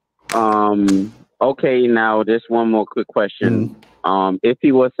 Okay, now just one more quick question. If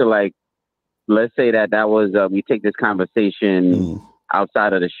he was to like, let's say that was, we take this conversation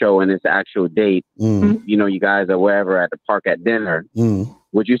outside of the show and it's the actual date, you guys are wherever at the park at dinner.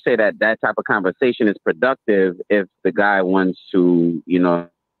 Would you say that type of conversation is productive if the guy wants to,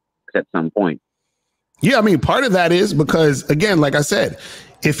 at some point? Yeah, I mean, part of that is because, again, like I said,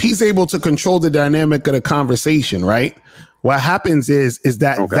 if he's able to control the dynamic of the conversation, right? What happens is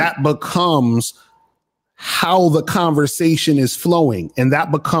that that becomes how the conversation is flowing, and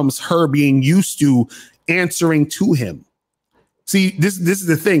that becomes her being used to answering to him. See, this is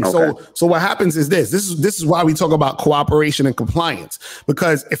the thing. So what happens is this is why we talk about cooperation and compliance.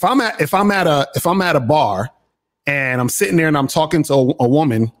 Because if I'm at a bar and I'm sitting there and I'm talking to a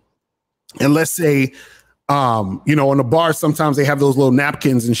woman, and let's say in the bar sometimes they have those little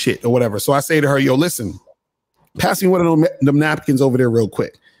napkins and shit or whatever. So I say to her, yo, listen, pass me one of them napkins over there real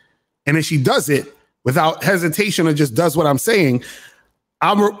quick. And then she does it without hesitation or just does what I'm saying.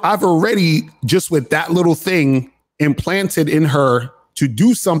 I've already, just with that little thing, implanted in her to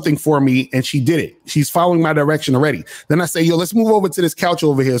do something for me, and she did it. She's following my direction already. Then I say, yo, let's move over to this couch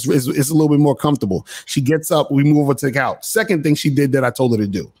over here. It's a little bit more comfortable. She gets up, we move over to the couch. Second thing she did that I told her to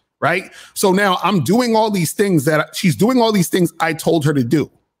do, right? So now I'm doing all these things she's doing all these things I told her to do.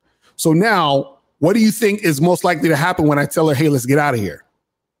 So now, what do you think is most likely to happen when I tell her, hey, let's get out of here?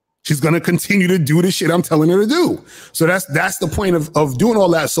 She's going to continue to do the shit I'm telling her to do. So that's the point of doing all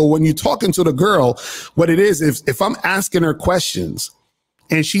that. So when you're talking to the girl, what it is, if I'm asking her questions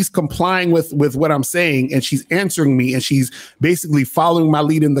and she's complying with what I'm saying and she's answering me and she's basically following my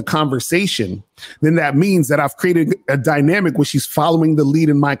lead in the conversation, then that means that I've created a dynamic where she's following the lead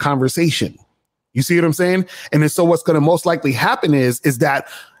in my conversation. You see what I'm saying? And then so what's going to most likely happen is that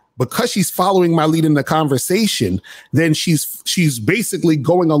because she's following my lead in the conversation, then she's basically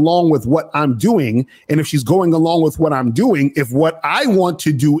going along with what I'm doing. And if she's going along with what I'm doing, if what I want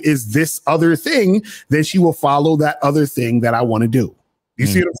to do is this other thing, then she will follow that other thing that I want to do. You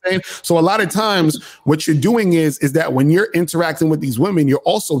see what I'm saying? So a lot of times what you're doing is that when you're interacting with these women, you're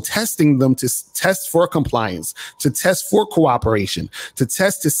also testing them to test for compliance, to test for cooperation, to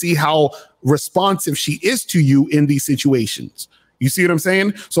test to see how responsive she is to you in these situations. You see what I'm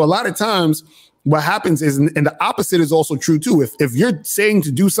saying? So a lot of times what happens is, and the opposite is also true too. If you're saying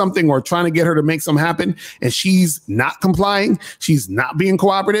to do something or trying to get her to make something happen and she's not complying, she's not being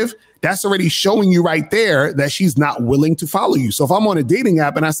cooperative, that's already showing you right there that she's not willing to follow you. So if I'm on a dating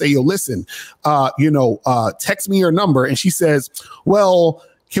app and I say, yo, listen, text me your number, and she says, well,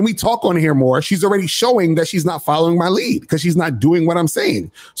 can we talk on here more? She's already showing that she's not following my lead because she's not doing what I'm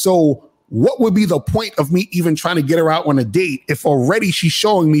saying. So what would be the point of me even trying to get her out on a date if already she's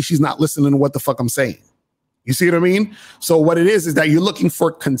showing me she's not listening to what the fuck I'm saying? You see what I mean? So what it is that you're looking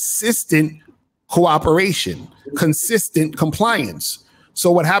for consistent cooperation, consistent compliance.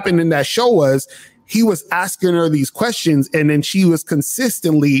 So what happened in that show was he was asking her these questions, and then she was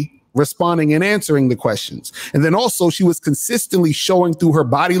consistently responding and answering the questions. And then also she was consistently showing through her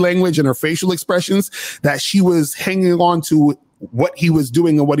body language and her facial expressions that she was hanging on to what he was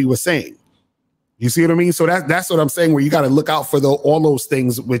doing and what he was saying. You see what I mean? So that's what I'm saying, where you got to look out for all those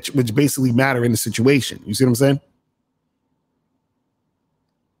things which basically matter in the situation. You see what I'm saying?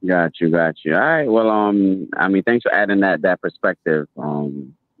 Got you. All right. Well, I mean, thanks for adding that perspective.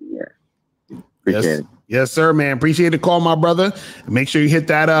 Yeah. Appreciate it. Yes, sir, man. Appreciate the call, my brother. Make sure you hit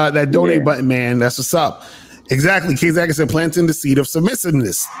that donate button, man. That's what's up. Exactly. K-Zach said, planting the seed of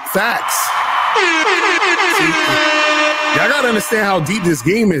submissiveness. Facts. Y'all gotta understand how deep this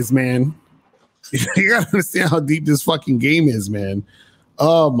game is, man. You gotta understand how deep this fucking game is, man.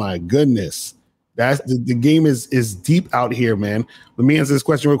 Oh my goodness. That's the game is deep out here, man. Let me answer this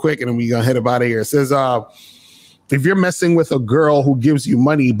question real quick and then we're gonna head up out of here. It says, if you're messing with a girl who gives you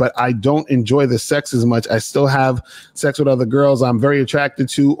money, but I don't enjoy the sex as much, I still have sex with other girls I'm very attracted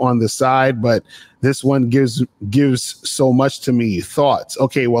to on the side, but this one gives so much to me. Thoughts?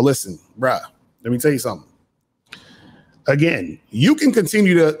 Okay, well, listen, bruh, let me tell you something. Again, you can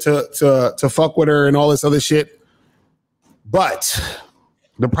continue to fuck with her and all this other shit, but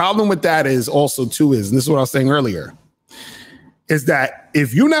the problem with that is also too is, and this is what I was saying earlier, is that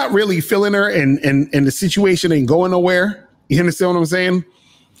if you're not really feeling her and the situation ain't going nowhere, you understand what I'm saying?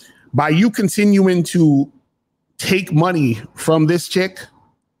 By you continuing to take money from this chick,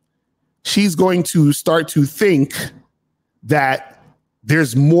 she's going to start to think that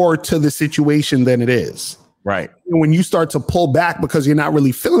there's more to the situation than it is. Right. And when you start to pull back because you're not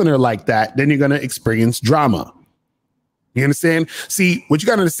really feeling her like that, then you're going to experience drama. You understand? See, what you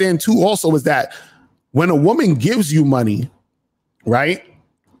got to understand too also is that when a woman gives you money, right,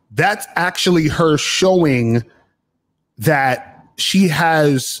 that's actually her showing that she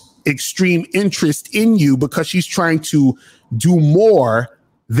has extreme interest in you because she's trying to do more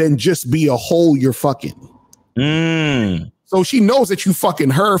than just be a hole you're fucking. So she knows that you fucking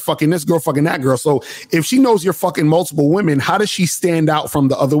her, fucking this girl, fucking that girl. So if she knows you're fucking multiple women, how does she stand out from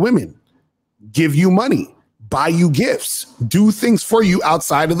the other women? Give you money, buy you gifts, do things for you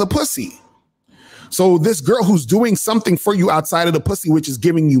outside of the pussy. So this girl who's doing something for you outside of the pussy, which is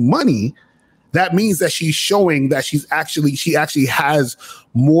giving you money, that means that she's showing that she actually has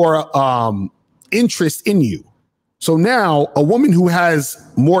more interest in you. So now a woman who has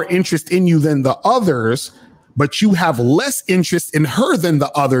more interest in you than the others, but you have less interest in her than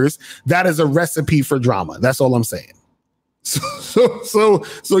the others, that is a recipe for drama. That's all I'm saying.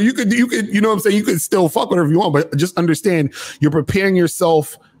 So you could, you know what I'm saying? You could still fuck with her if you want, but just understand you're preparing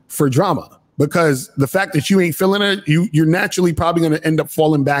yourself for drama, because the fact that you ain't feeling her, you're naturally probably going to end up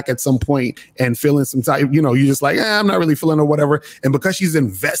falling back at some point and feeling some type, you're just like, I'm not really feeling her, whatever. And because she's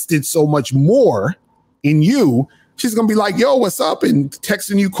invested so much more in you, she's going to be like, yo, what's up? And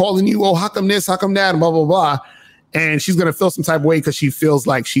texting you, calling you, oh, how come this, how come that, and blah, blah, blah. And she's going to feel some type of way because she feels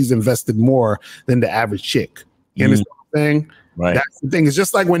like she's invested more than the average chick. You understand what I'm saying? Right. That's the thing. It's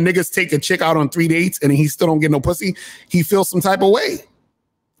just like when niggas take a chick out on 3 dates and he still don't get no pussy, he feels some type of way.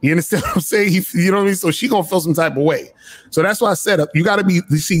 You understand what I'm saying? You know what I mean? So she going to feel some type of way. So that's why I said, you got to be,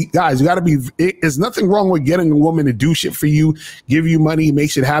 guys, you got to be, there's nothing wrong with getting a woman to do shit for you, give you money, make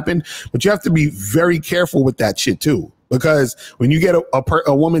shit happen. But you have to be very careful with that shit too. Because when you get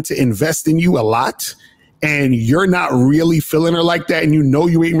a woman to invest in you a lot and you're not really feeling her like that, and you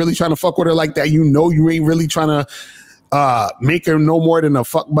ain't really trying to fuck with her like that, you ain't really trying to make her no more than a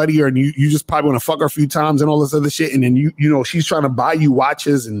fuck buddy, or you just probably want to fuck her a few times and all this other shit, and then you know she's trying to buy you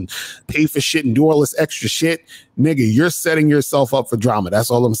watches and pay for shit and do all this extra shit, nigga, you're setting yourself up for drama.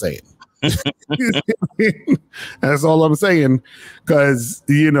 That's all I'm saying. That's all I'm saying, because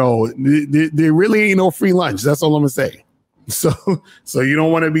there really ain't no free lunch. That's all I'm gonna say. So you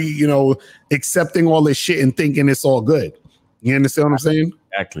don't want to be accepting all this shit and thinking it's all good. You understand what I'm saying?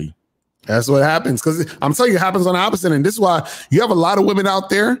 Exactly. That's what happens, because I'm telling you, it happens on the opposite end. This is why you have a lot of women out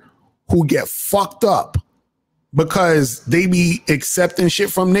there who get fucked up because they be accepting shit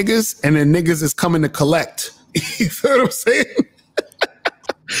from niggas, and then niggas is coming to collect. You feel what I'm saying?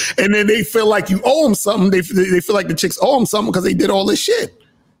 And then they feel like you owe them something. They feel like the chicks owe them something because they did all this shit.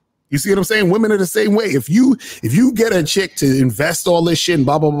 You see what I'm saying? Women are the same way. If you get a chick to invest all this shit and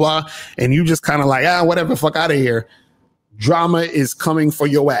blah, blah, blah, and you just kind of like, whatever, fuck out of here, drama is coming for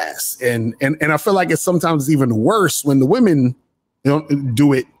your ass. And I feel like it's sometimes even worse when the women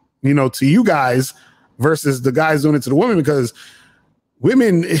do it, to you guys versus the guys doing it to the women, because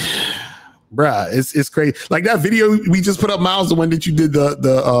women, bruh, it's crazy. Like that video we just put up, Miles, the one that you did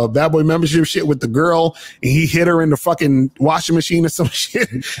the Bad Boy membership shit with the girl, and he hit her in the fucking washing machine or some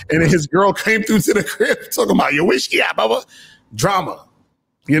shit, and then his girl came through to the crib talking about your wish, blah. Drama.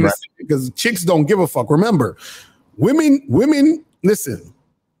 You understand? Because chicks don't give a fuck. Remember, women, listen,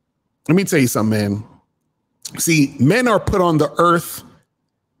 let me tell you something, man. See, men are put on the earth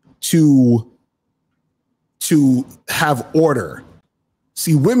to have order.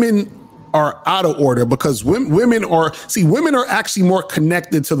 See, women are out of order because women are actually more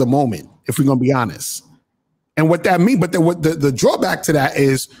connected to the moment, if we're gonna be honest. And what that means, but the drawback to that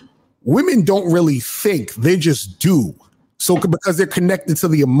is women don't really think, they just do. So because they're connected to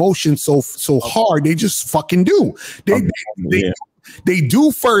the emotion so hard, they just fucking do. They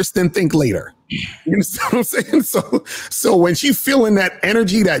do first, then think later. You understand what I'm saying? So when she's feeling that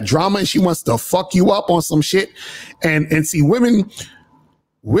energy, that drama, and she wants to fuck you up on some shit, and see, women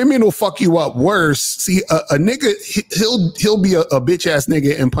will fuck you up worse. See, a nigga, he'll be a bitch ass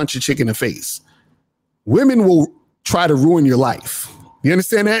nigga and punch a chick in the face. Women will try to ruin your life. You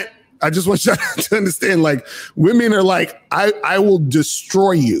understand that? I just want you to understand, like, women are like, I will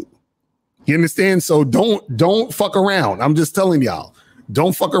destroy you. You understand? So don't fuck around. I'm just telling y'all,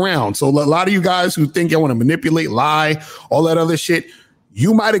 don't fuck around. So a lot of you guys who think you want to manipulate, lie, all that other shit,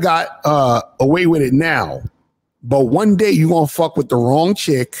 you might have got away with it now, but one day you gonna fuck with the wrong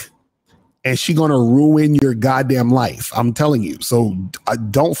chick, and she gonna ruin your goddamn life. I'm telling you. So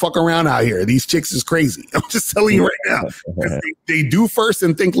don't fuck around out here. These chicks is crazy. I'm just telling you right now. They do first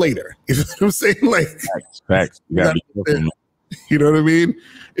and think later. You know what I'm saying? Like, facts. You know what I mean?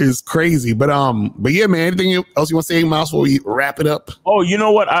 It's crazy. But yeah, man, anything else you want to say, Miles, before we wrap it up? Oh, you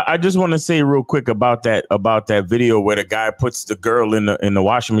know what? I just want to say real quick about that video where the guy puts the girl in the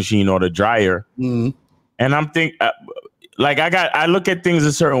washing machine or the dryer. Mm-hmm. And I'm thinking, I look at things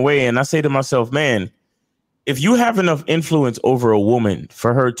a certain way, and I say to myself, man, if you have enough influence over a woman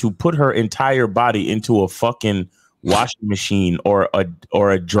for her to put her entire body into a fucking washing machine or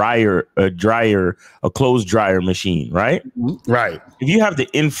a dryer, a clothes dryer machine, right? Right. If you have the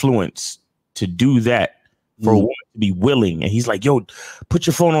influence to do that for a woman to be willing, and he's like, yo, put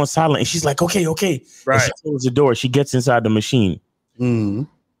your phone on silent, and she's like, okay. Right. And she closes the door, she gets inside the machine. Then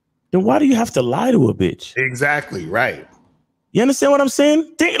why do you have to lie to a bitch? Exactly. Right. You understand what I'm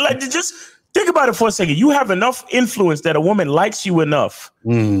saying? Just think about it for a second. You have enough influence that a woman likes you enough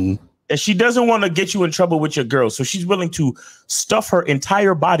that she doesn't want to get you in trouble with your girl. So she's willing to stuff her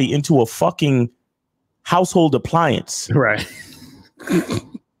entire body into a fucking household appliance. Right.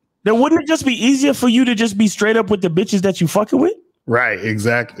 Then wouldn't it just be easier for you to just be straight up with the bitches that you fucking with? Right.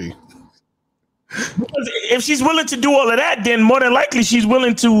 Exactly. Because if she's willing to do all of that, then more than likely she's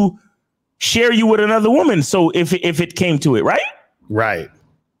willing to share you with another woman. So if it came to it, right? Right.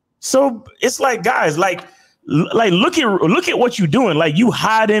 So it's like, guys, like look at what you're doing. Like, you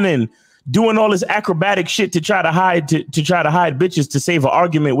hiding and doing all this acrobatic shit to try to hide bitches to save an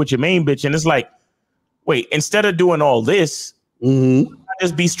argument with your main bitch. And it's like, wait, instead of doing all this,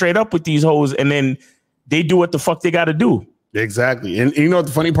 just be straight up with these hoes, and then they do what the fuck they got to do. Exactly. And you know what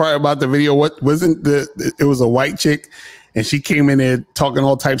the funny part about the video, what wasn't it was a white chick, and she came in there talking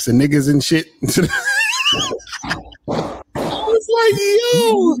all types of niggas and shit. I was like,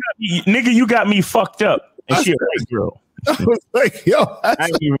 yo, nigga, you got me fucked up. And she a white girl. I was like, yo, I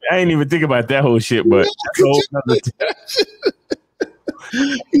ain't even think about that whole shit, but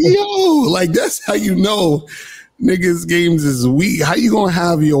yo, like, that's how you know niggas games is weak. How you gonna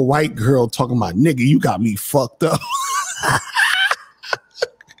have your white girl talking about, nigga, you got me fucked up?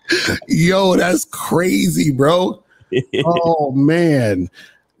 Yo, that's crazy, bro. Oh man,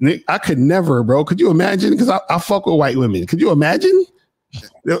 I could never, bro. Could you imagine? Because I fuck with white women. Could you imagine?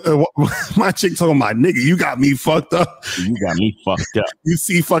 My chick talking about, nigga, you got me fucked up. You got me fucked up. You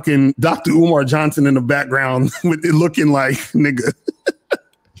see fucking Dr. Umar Johnson in the background with it looking like, nigga.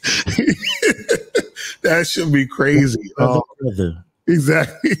 That should be crazy. Oh,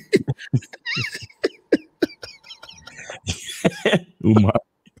 exactly. Umar.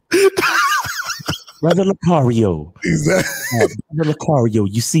 Brother Locario. Exactly. Brother Locario,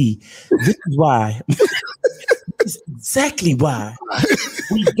 you see, this is why exactly why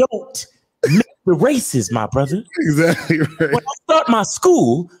we don't mix the races, my brother. Exactly right. When I start my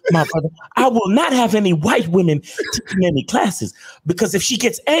school, my brother, I will not have any white women teaching any classes, because if she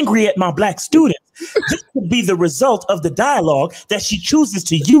gets angry at my black students, this could be the result of the dialogue that she chooses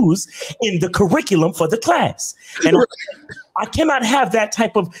to use in the curriculum for the class. And I cannot have that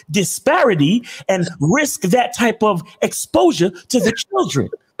type of disparity and risk that type of exposure to the children.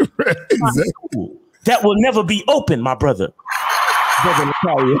 Right. Exactly. That will never be open, my brother. Brother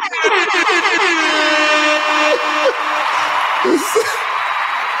Locario.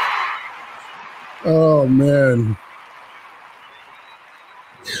 Oh man.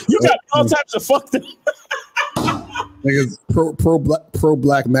 You got all types of fucked up. Niggas pro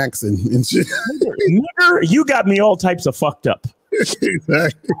black Maxon and shit. Nigger, you got me all types of fucked up.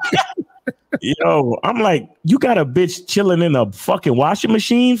 Exactly. Yo, I'm like, you got a bitch chilling in a fucking washing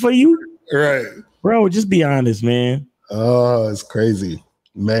machine for you? Right. Bro, just be honest, man. Oh, it's crazy,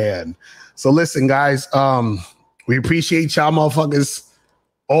 man. So listen, guys, we appreciate y'all motherfuckers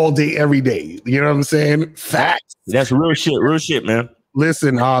all day, every day. You know what I'm saying? Facts. That's real shit, man.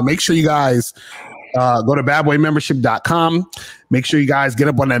 Listen, make sure you guys go to badboymembership.com. Make sure you guys get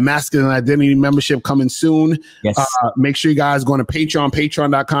up on that masculine identity membership coming soon. Yes. Make sure you guys go to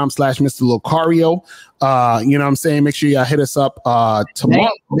patreon.com/Mr. Locario. You know what I'm saying? Make sure you hit us up tomorrow.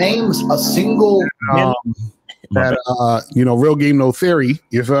 Names a single that you know, Real Game No Theory.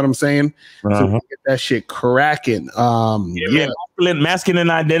 You feel what I'm saying? So we get that shit cracking. Masculine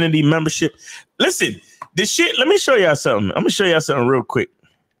identity membership. Listen, this shit, let me show y'all something. I'm gonna show y'all something real quick.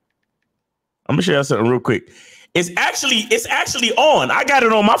 It's actually on. I got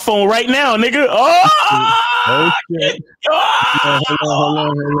it on my phone right now, nigga. Oh shit.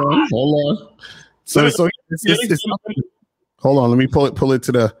 Hold on. So it's hold on, let me pull it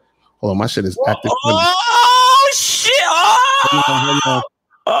to the hold on, my shit is active. Oh shit.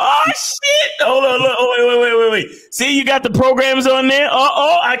 Oh shit. Hold on. Oh, wait. See, you got the programs on there.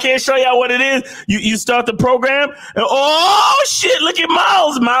 I can't show y'all what it is. You start the program. Oh shit, look at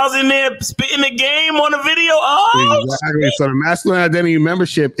Miles. Miles in there spitting the game on the video. Oh exactly. Shit. So the masculine identity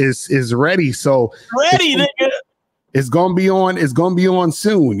membership is ready. So nigga. It's gonna be on. It's gonna be on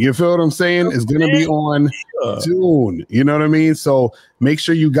soon. You feel what I'm saying? It's gonna be on soon. You know what I mean? So make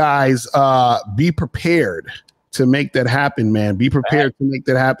sure you guys be prepared to make that happen, man. Be prepared to make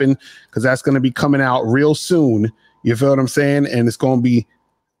that happen, because that's gonna be coming out real soon. You feel what I'm saying? And it's gonna be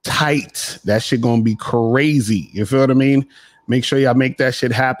tight. That shit gonna be crazy. You feel what I mean? Make sure y'all make that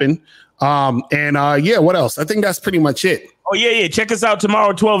shit happen. Yeah, what else? I think that's pretty much it. Oh yeah. Check us out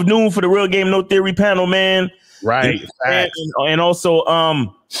tomorrow, 12 noon for the Real Game No Theory panel, man. Right. And also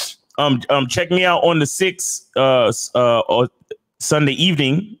check me out on the 6th Sunday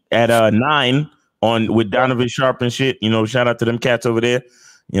evening at 9 on with Donovan Sharp and shit. You know, shout out to them cats over there.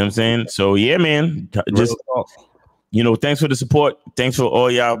 You know what I'm saying? So yeah, man. Just thanks for the support. Thanks for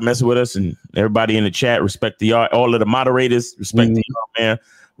all y'all messing with us and everybody in the chat. Respect to y'all, all of the moderators. Respect to y'all, man.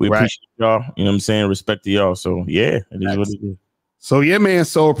 We appreciate y'all. You know what I'm saying? Respect to y'all. So yeah, it is what it is. So yeah, man.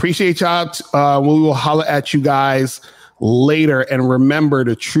 So appreciate y'all. We will holler at you guys later. And remember,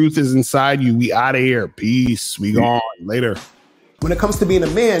 the truth is inside you. We out of here. Peace. We gone later. When it comes to being a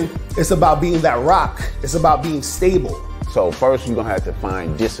man, it's about being that rock. It's about being stable. So first, you're gonna have to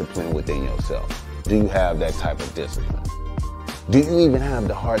find discipline within yourself. Do you have that type of discipline? Do you even have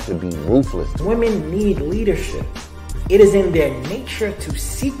the heart to be ruthless? Women need leadership. It is in their nature to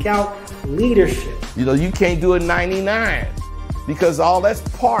seek out leadership. You know, you can't do it 99 because all that's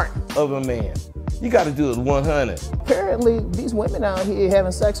part of a man. You got to do it 100. Apparently, these women out here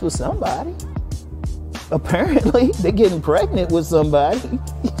having sex with somebody. Apparently, they're getting pregnant with somebody.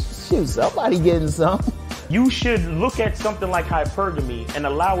 Shoot, somebody getting some. You should look at something like hypergamy and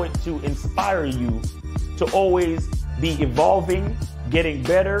allow it to inspire you to always be evolving, getting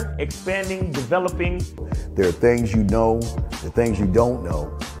better, expanding, developing. There are things you know, there are things you don't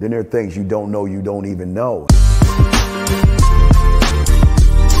know. Then there are things you don't know you don't even know.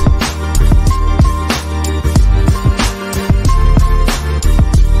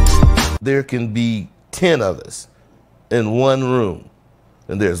 There can be 10 of us in one room,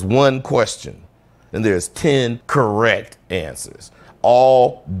 and there's one question, and there's 10 correct answers,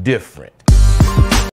 all different.